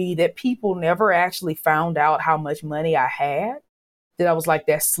hope would be that people never actually found out how much money I had, that I was like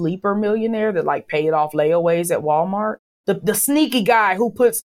that sleeper millionaire that like paid off layaways at Walmart. The sneaky guy who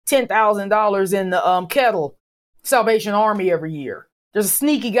puts $10,000 in the kettle, Salvation Army every year. There's a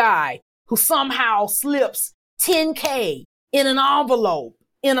sneaky guy who somehow slips $10K in an envelope,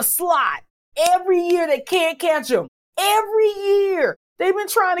 in a slot. Every year they can't catch him. Every year. They've been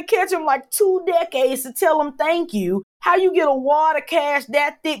trying to catch him like 2 decades to tell him thank you. How you get a wad of cash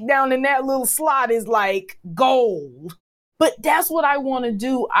that thick down in that little slot is like gold. But that's what I want to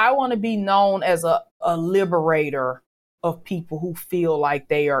do. I want to be known as a liberator of people who feel like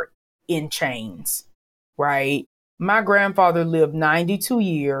they are in chains, right? My grandfather lived 92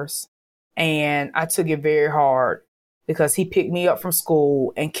 years and I took it very hard because he picked me up from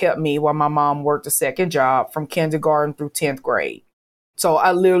school and kept me while my mom worked a second job from kindergarten through 10th grade. So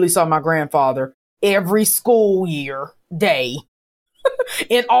I literally saw my grandfather every school year day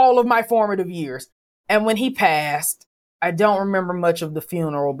in all of my formative years. And when he passed, I don't remember much of the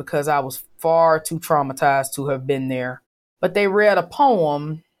funeral because I was far too traumatized to have been there. But they read a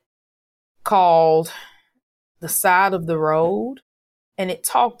poem called The Side of the Road. And it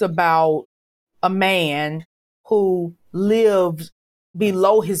talked about a man who lived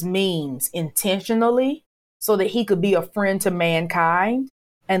below his means intentionally so that he could be a friend to mankind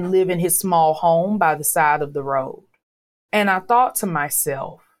and live in his small home by the side of the road. And I thought to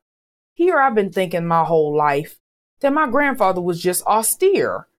myself, here I've been thinking my whole life that my grandfather was just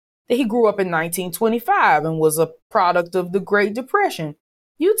austere, that he grew up in 1925 and was a product of the Great Depression.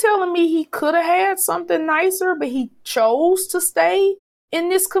 You telling me he could have had something nicer, but he chose to stay in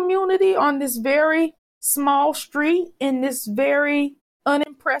this community on this very small street in this very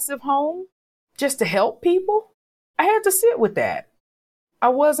unimpressive home just to help people? I had to sit with that. I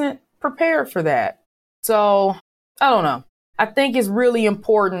wasn't prepared for that. So I don't know. I think it's really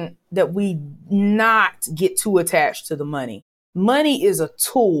important that we not get too attached to the money. Money is a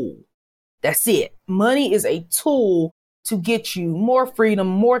tool. That's it. Money is a tool to get you more freedom,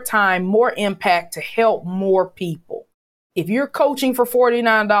 more time, more impact to help more people. If you're coaching for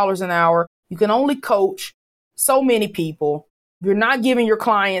 $49 an hour, you can only coach so many people. You're not giving your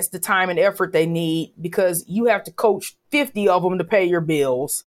clients the time and effort they need because you have to coach 50 of them to pay your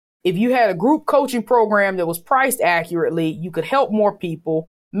bills. If you had a group coaching program that was priced accurately, you could help more people,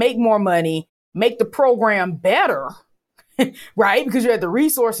 make more money, make the program better, right? Because you had the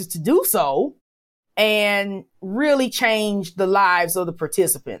resources to do so and really change the lives of the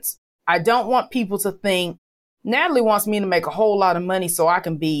participants. I don't want people to think Natalie wants me to make a whole lot of money so I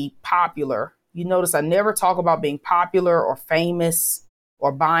can be popular. You notice I never talk about being popular or famous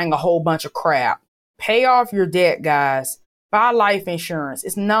or buying a whole bunch of crap. Pay off your debt, guys. Buy life insurance.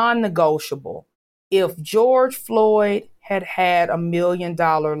 It's non-negotiable. If George Floyd had had $1 million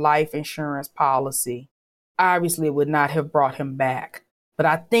life insurance policy, obviously it would not have brought him back. But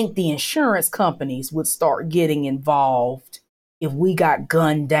I think the insurance companies would start getting involved if we got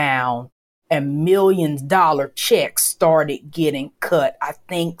gunned down and $1 million checks started getting cut. I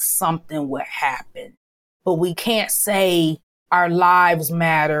think something would happen. But we can't say our lives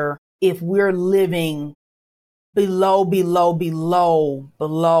matter if we're living below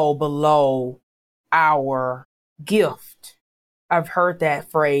our gift. I've heard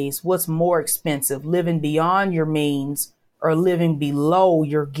that phrase, what's more expensive, living beyond your means or living below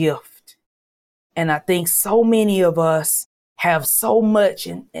your gift? And I think so many of us have so much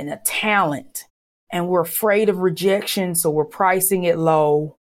in a talent, and we're afraid of rejection, so we're pricing it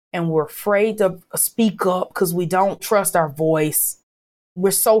low, and we're afraid to speak up because we don't trust our voice.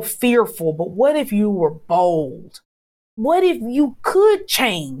 We're so fearful. But what if you were bold? What if you could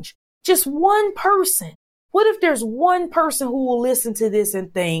change just one person? What if there's one person who will listen to this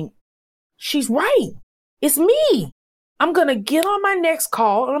and think, she's right. It's me. I'm going to get on my next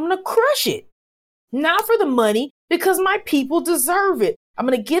call and I'm going to crush it. Not for the money, because my people deserve it. I'm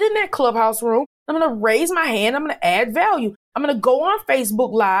going to get in that clubhouse room. I'm going to raise my hand. I'm going to add value. I'm going to go on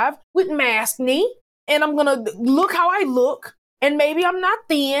Facebook Live with Mask Me, and I'm going to look how I look. And maybe I'm not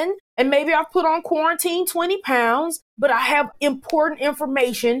thin, and maybe I've put on quarantine 20 pounds, but I have important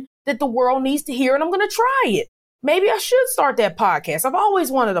information that the world needs to hear, and I'm going to try it. Maybe I should start that podcast. I've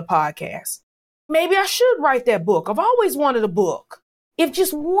always wanted a podcast. Maybe I should write that book. I've always wanted a book. If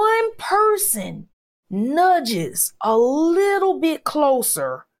just one person nudges a little bit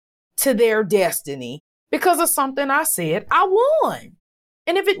closer to their destiny because of something I said, I won.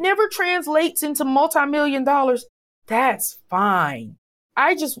 And if it never translates into multi-million dollars, that's fine.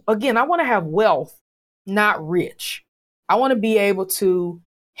 I want to have wealth, not rich. I want to be able to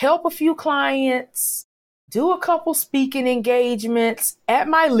help a few clients, do a couple speaking engagements at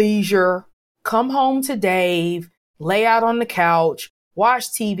my leisure, come home to Dave, lay out on the couch, watch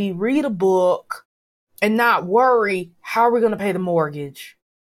TV, read a book, and not worry, how are we going to pay the mortgage?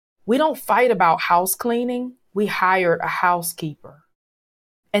 We don't fight about house cleaning. We hired a housekeeper.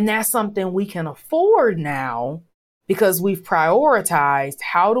 And that's something we can afford now because we've prioritized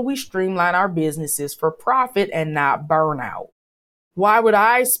how do we streamline our businesses for profit and not burnout. Why would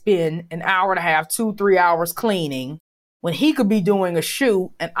I spend an hour and a half, 2-3 hours cleaning when he could be doing a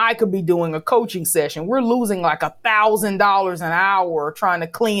shoot and I could be doing a coaching session? We're losing like $1,000 an hour trying to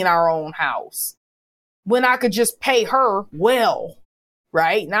clean our own house when I could just pay her well,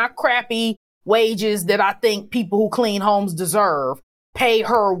 right? Not crappy wages that I think people who clean homes deserve. Pay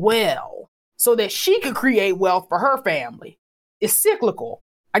her well so that she could create wealth for her family. It's cyclical.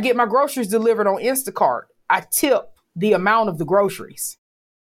 I get my groceries delivered on Instacart. I tip the amount of the groceries.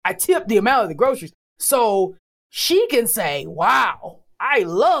 So she can say, wow, I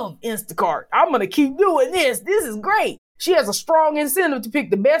love Instacart. I'm going to keep doing this. This is great. She has a strong incentive to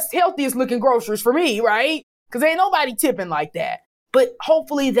pick the best, healthiest looking groceries for me, right? Because ain't nobody tipping like that. But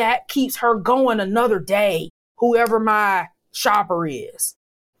hopefully that keeps her going another day, whoever my shopper is.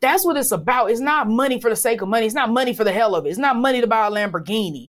 That's what it's about. It's not money for the sake of money. It's not money for the hell of it. It's not money to buy a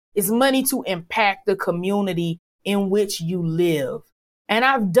Lamborghini. It's money to impact the community in which you live. And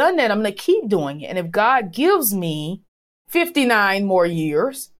I've done that. I'm going to keep doing it. And if God gives me 59 more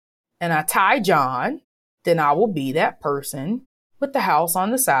years and I tie John, then I will be that person with the house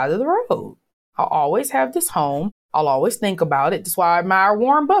on the side of the road. I'll always have this home. I'll always think about it. That's why I admire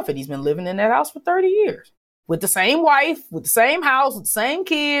Warren Buffett. He's been living in that house for 30 years. With the same wife, with the same house, with the same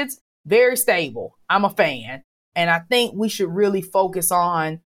kids, very stable. I'm a fan. And I think we should really focus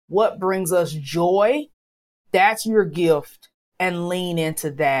on what brings us joy. That's your gift. And lean into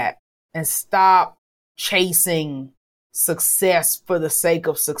that and stop chasing success for the sake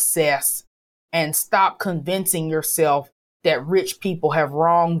of success and stop convincing yourself that rich people have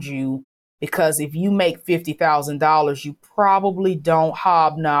wronged you. Because if you make $50,000, you probably don't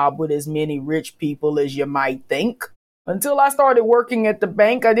hobnob with as many rich people as you might think. Until I started working at the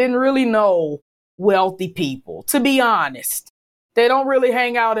bank, I didn't really know wealthy people, to be honest. They don't really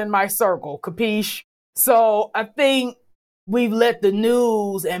hang out in my circle, capiche? So I think we've let the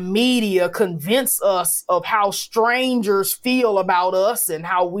news and media convince us of how strangers feel about us and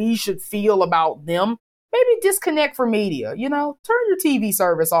how we should feel about them. Maybe disconnect from media, turn your TV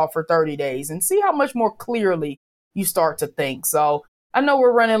service off for 30 days and see how much more clearly you start to think. So I know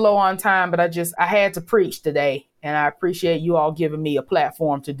we're running low on time, but I had to preach today, and I appreciate you all giving me a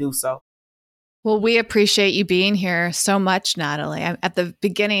platform to do so. Well, we appreciate you being here so much, Natalie. At the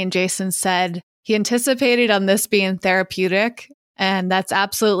beginning, Jason said he anticipated on this being therapeutic, and that's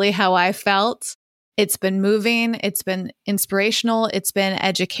absolutely how I felt. It's been moving, it's been inspirational, it's been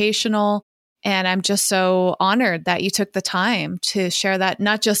educational. And I'm just so honored that you took the time to share that,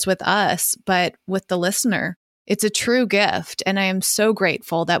 not just with us, but with the listener. It's a true gift. And I am so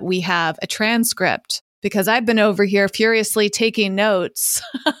grateful that we have a transcript because I've been over here furiously taking notes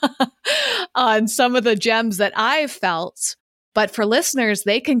on some of the gems that I've felt. But for listeners,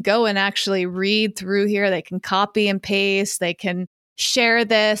 they can go and actually read through here. They can copy and paste. They can share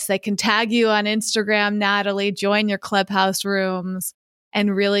this. They can tag you on Instagram, Natalie, join your Clubhouse rooms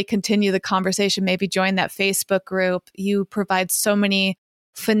and really continue the conversation. Maybe join that Facebook group. You provide so many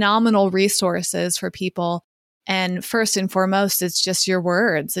phenomenal resources for people. And first and foremost, it's just your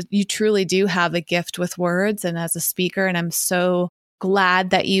words. You truly do have a gift with words and as a speaker. And I'm so glad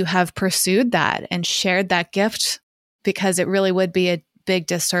that you have pursued that and shared that gift, because it really would be a big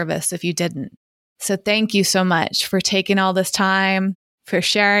disservice if you didn't. So thank you so much for taking all this time, for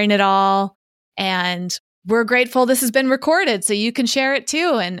sharing it all. And we're grateful this has been recorded so you can share it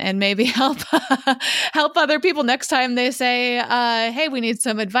too and maybe help help other people next time they say, hey, we need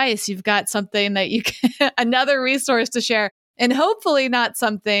some advice. You've got something that you can, another resource to share, and hopefully not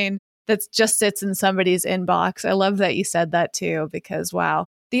something that just sits in somebody's inbox. I love that you said that too, because wow,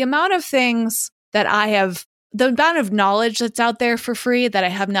 the amount of things that the amount of knowledge that's out there for free that I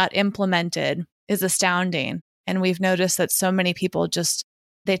have not implemented is astounding. And we've noticed that so many people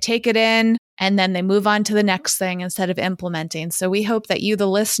they take it in and then they move on to the next thing instead of implementing. So we hope that you, the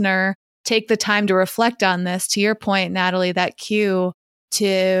listener, take the time to reflect on this. To your point, Natalie, that cue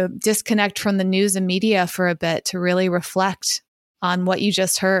to disconnect from the news and media for a bit, to really reflect on what you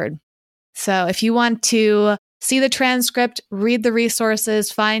just heard. So if you want to see the transcript, read the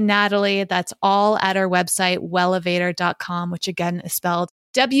resources, find Natalie, that's all at our website, wellevatr.com, which again is spelled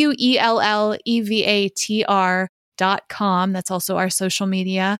WELLEVATR.com. That's also our social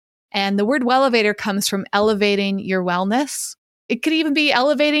media. And the word Wellevatr comes from elevating your wellness. It could even be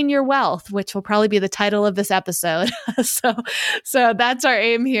elevating your wealth, which will probably be the title of this episode. So that's our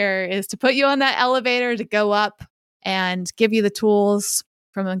aim here, is to put you on that elevator to go up and give you the tools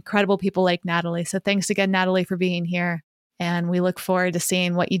from incredible people like Natalie. So thanks again, Natalie, for being here. And we look forward to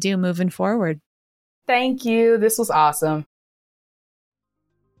seeing what you do moving forward. Thank you. This was awesome.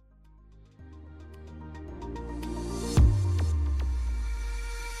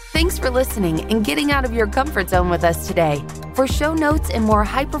 Thanks for listening and getting out of your comfort zone with us today. For show notes and more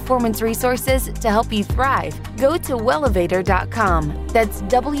high-performance resources to help you thrive, go to wellevatr.com. That's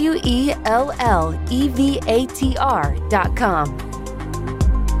WELLEVATR.com.